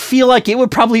 and I feel like it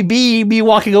would probably be me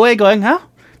walking away going, huh?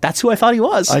 That's who I thought he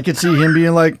was. I could see him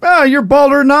being like, you're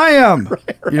balder than I am.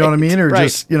 Right, you know what I mean? Or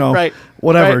just,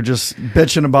 whatever, just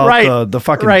bitching about the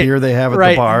fucking beer they have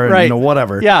at the bar and,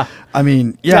 whatever. Yeah. I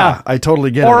mean, I totally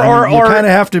get it. You kind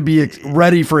of have to be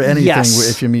ready for anything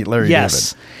if you meet Larry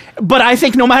David. But I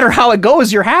think no matter how it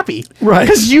goes, you're happy. Right.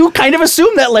 Because you kind of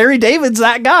assume that Larry David's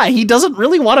that guy. He doesn't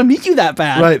really want to meet you that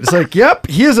bad. Right. It's like, yep,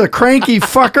 he is a cranky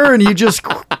fucker, and he just,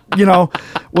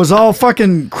 was all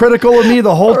fucking critical of me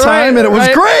the whole time, and it was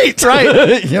great.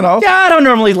 Right. Yeah, I don't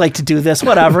normally like to do this.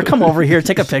 Whatever. Come over here,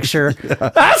 take a picture.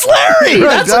 That's Larry.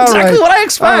 Right. That's exactly what I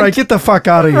expect. All right, get the fuck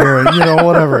out of here.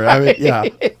 Whatever. I mean, yeah.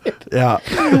 Yeah.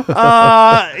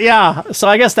 So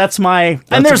I guess that's my.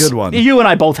 That's a good one. You and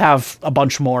I both have a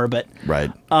bunch more, but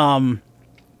right. I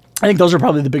think those are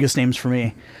probably the biggest names for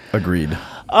me. Agreed.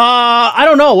 I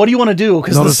don't know. What do you want to do?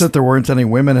 Notice that there weren't any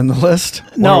women in the list.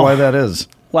 No. Why that is?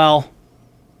 Well,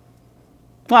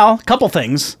 a couple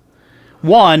things.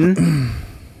 One,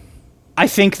 I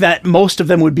think that most of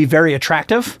them would be very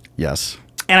attractive. Yes.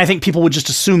 And I think people would just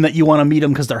assume that you want to meet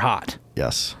them because they're hot.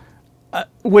 Yes.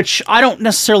 Which I don't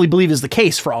necessarily believe is the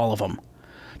case for all of them.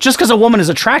 Just because a woman is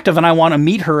attractive and I want to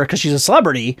meet her because she's a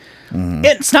celebrity,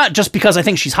 it's not just because I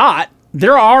think she's hot.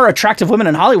 There are attractive women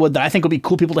in Hollywood that I think would be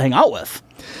cool people to hang out with.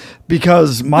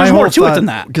 Because there's more to it than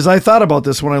that. Because I thought about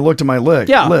this when I looked at my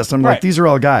list. I'm like, these are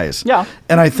all guys. Yeah.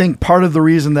 And I think part of the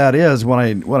reason that is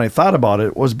when I thought about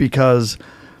it was because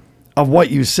of what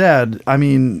you said. I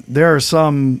mean, there are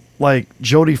some, like,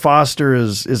 Jodie Foster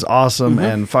is awesome,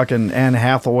 and fucking Anne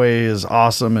Hathaway is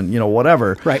awesome, and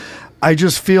whatever. Right. I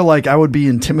just feel like I would be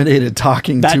intimidated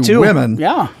talking to women.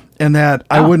 Yeah. And that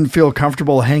I wouldn't feel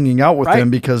comfortable hanging out with Right.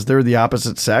 them because they're the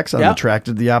opposite sex. I'm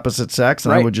attracted to the opposite sex,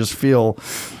 and I would just feel...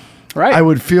 Right. I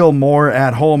would feel more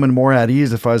at home and more at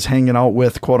ease if I was hanging out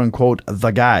with, quote unquote,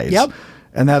 the guys. Yep.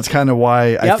 And that's kind of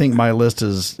why I think my list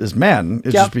is men.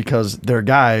 It's just because they're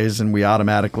guys, and we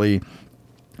automatically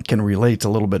can relate a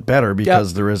little bit better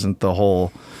because there isn't the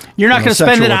whole... You're not going to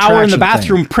spend an hour in the attraction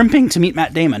bathroom primping to meet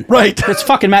Matt Damon. Right. It's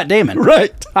fucking Matt Damon.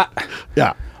 Right.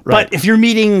 Yeah. Right. But if you're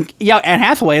meeting Anne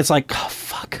Hathaway, it's like, oh,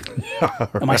 fuck.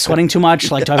 Am I sweating too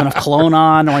much? Like, do I have enough cologne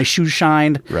on? Are my shoes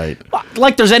shined? Right.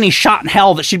 Like there's any shot in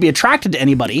hell that she'd be attracted to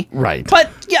anybody. Right.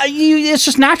 But yeah, it's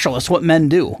just natural. It's what men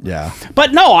do. Yeah.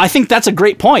 But no, I think that's a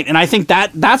great point. And I think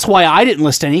that's why I didn't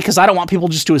list any, because I don't want people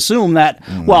just to assume that,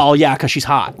 because she's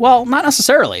hot. Well, not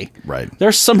necessarily. Right.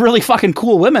 There's some really fucking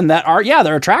cool women that are,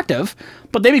 they're attractive,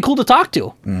 but they'd be cool to talk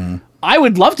to. I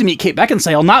would love to meet Kate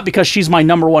Beckinsale, not because she's my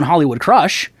number one Hollywood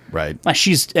crush. Right.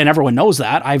 And everyone knows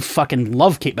that. I fucking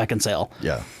love Kate Beckinsale.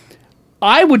 Yeah.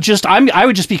 I would just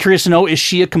be curious to know, is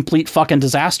she a complete fucking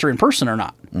disaster in person or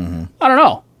not? I don't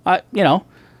know.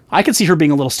 I could see her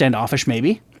being a little standoffish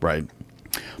maybe. Right.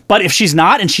 But if she's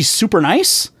not and she's super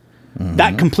nice,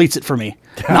 that completes it for me.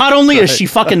 Not only is she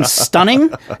fucking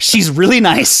stunning, she's really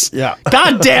nice. Yeah.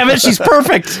 God damn it, she's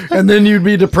perfect. And then you'd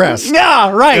be depressed.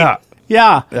 Yeah, right.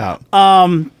 Yeah. Yeah.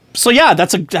 So yeah,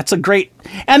 that's a great,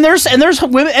 and there's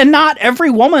women, and not every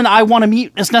woman I want to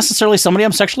meet is necessarily somebody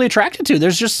I'm sexually attracted to.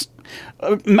 There's just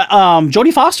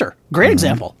Jodie Foster, great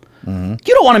example. You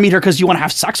don't want to meet her because you want to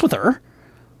have sex with her.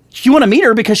 You want to meet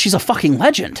her because she's a fucking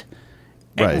legend,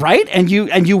 right? And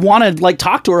you want to like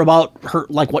talk to her about her,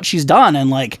 like what she's done, and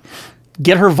like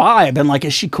get her vibe, and like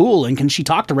is she cool, and can she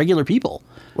talk to regular people?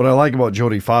 What I like about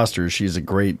Jodie Foster is she's a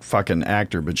great fucking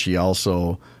actor, but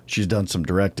she's done some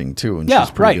directing too, and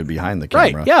she's pretty good behind the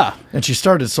camera. Right, yeah. And she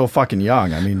started so fucking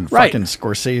young. I mean, fucking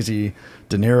Scorsese,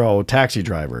 De Niro, Taxi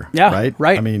Driver. Yeah, right.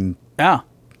 Right. I mean,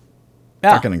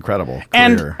 fucking incredible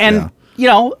career. And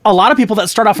a lot of people that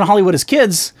start off in Hollywood as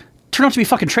kids turn out to be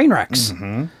fucking train wrecks.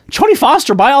 Jodie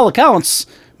Foster, by all accounts,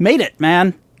 made it,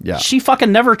 man. Yeah. She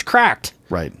fucking never cracked.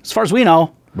 Right. As far as we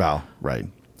know. Wow. Right.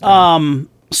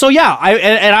 So yeah,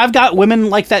 I've got women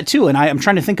like that too, and I'm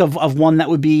trying to think of one that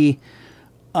would be.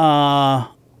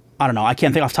 I don't know. I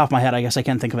can't think off the top of my head. I guess I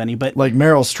can't think of any. But like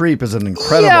Meryl Streep is an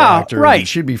incredible actor. Right. And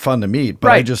she'd be fun to meet,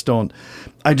 but I just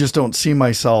don't see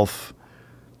myself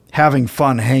having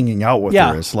fun hanging out with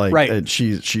her. It's like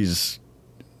she's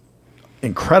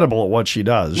incredible at what she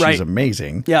does. She's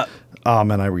amazing. Yeah.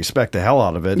 And I respect the hell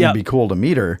out of it. It'd be cool to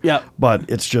meet her. Yeah. But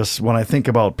it's just when I think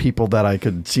about people that I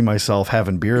could see myself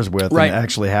having beers with and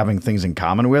actually having things in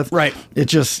common with. Right. It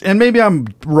just, and maybe I'm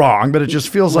wrong, but it just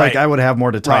feels like I would have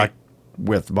more to talk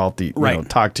with about the,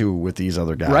 talk to with these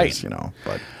other guys,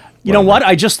 but. You know what?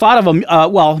 I just thought of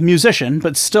a, musician,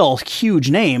 but still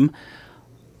huge name,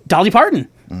 Dolly Parton.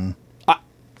 Mm.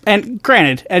 And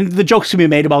granted, and the jokes can be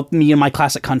made about me and my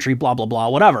classic country, blah, blah, blah,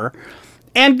 whatever.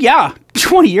 And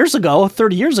 20 years ago,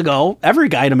 30 years ago, every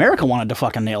guy in America wanted to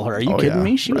fucking nail her. Are you kidding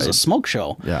me? She was a smoke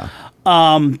show. Yeah.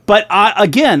 But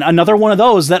again, another one of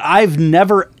those that I've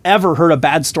never, ever heard a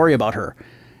bad story about her.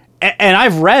 And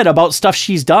I've read about stuff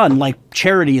she's done, like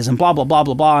charities and blah, blah, blah,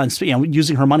 blah, blah, and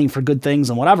using her money for good things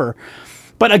and whatever.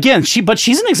 But again,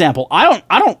 she's an example. I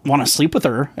don't want to sleep with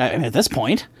her at this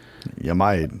point. You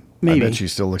might. Maybe. I bet she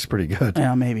still looks pretty good.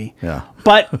 Yeah, maybe. Yeah.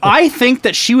 But I think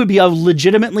that she would be a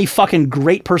legitimately fucking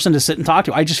great person to sit and talk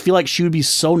to. I just feel like she would be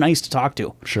so nice to talk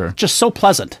to. Sure. Just so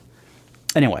pleasant.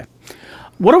 Anyway,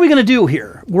 what are we going to do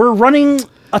here? We're running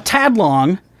a tad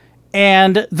long,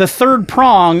 and the third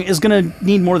prong is going to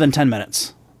need more than 10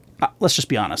 minutes. Let's just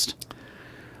be honest.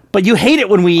 But you hate it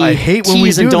when we I hate when we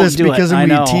tease do and don't this do because it.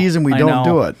 we tease and we don't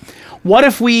do it. What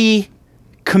if we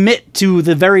commit to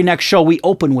the very next show, we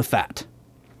open with that?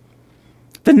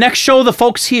 The next show the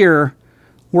folks hear,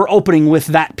 we're opening with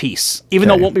that piece, even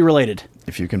though it won't be related.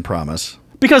 If you can promise.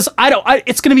 Because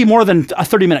it's going to be more than a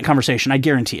 30-minute conversation, I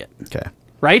guarantee it. Okay.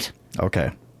 Right? Okay.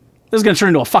 This is going to turn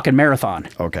into a fucking marathon.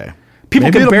 Okay.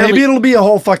 Maybe it'll be a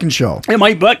whole fucking show. It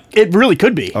might, but it really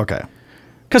could be. Okay.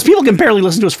 Because people can barely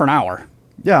listen to us for an hour.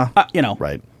 Yeah.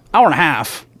 Right. Hour and a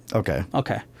half. Okay.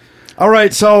 Okay. All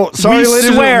right, so sorry,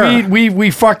 ladies. Swear.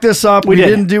 We fucked this up. We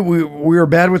didn't do. We were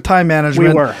bad with time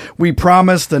management. We were. We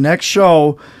promised the next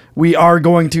show we are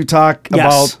going to talk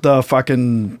about the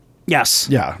fucking. Yes.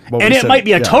 Yeah. And it might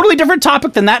be a totally different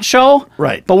topic than that show.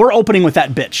 Right. But we're opening with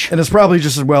that bitch. And it's probably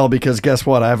just as well because guess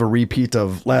what? I have a repeat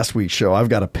of last week's show. I've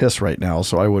got to piss right now,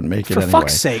 so I wouldn't make it anyway. For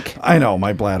fuck's sake. I know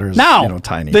my bladder is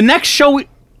tiny. The next show.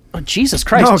 Oh, Jesus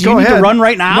Christ! Do you need to run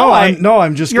right now?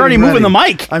 I'm just. You're already moving the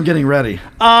mic. I'm getting ready.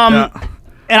 And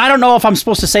I don't know if I'm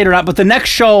supposed to say it or not, but the next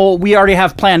show we already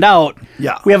have planned out.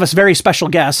 Yeah. We have a very special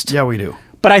guest. Yeah, we do.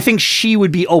 But I think she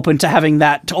would be open to having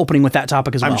to opening with that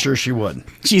topic as well. I'm sure she would.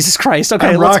 Jesus Christ!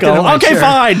 Okay, let's go. Okay,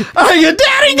 fine. Oh, your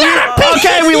daddy got a pee.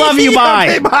 Okay, we love you. Bye.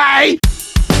 Okay, bye.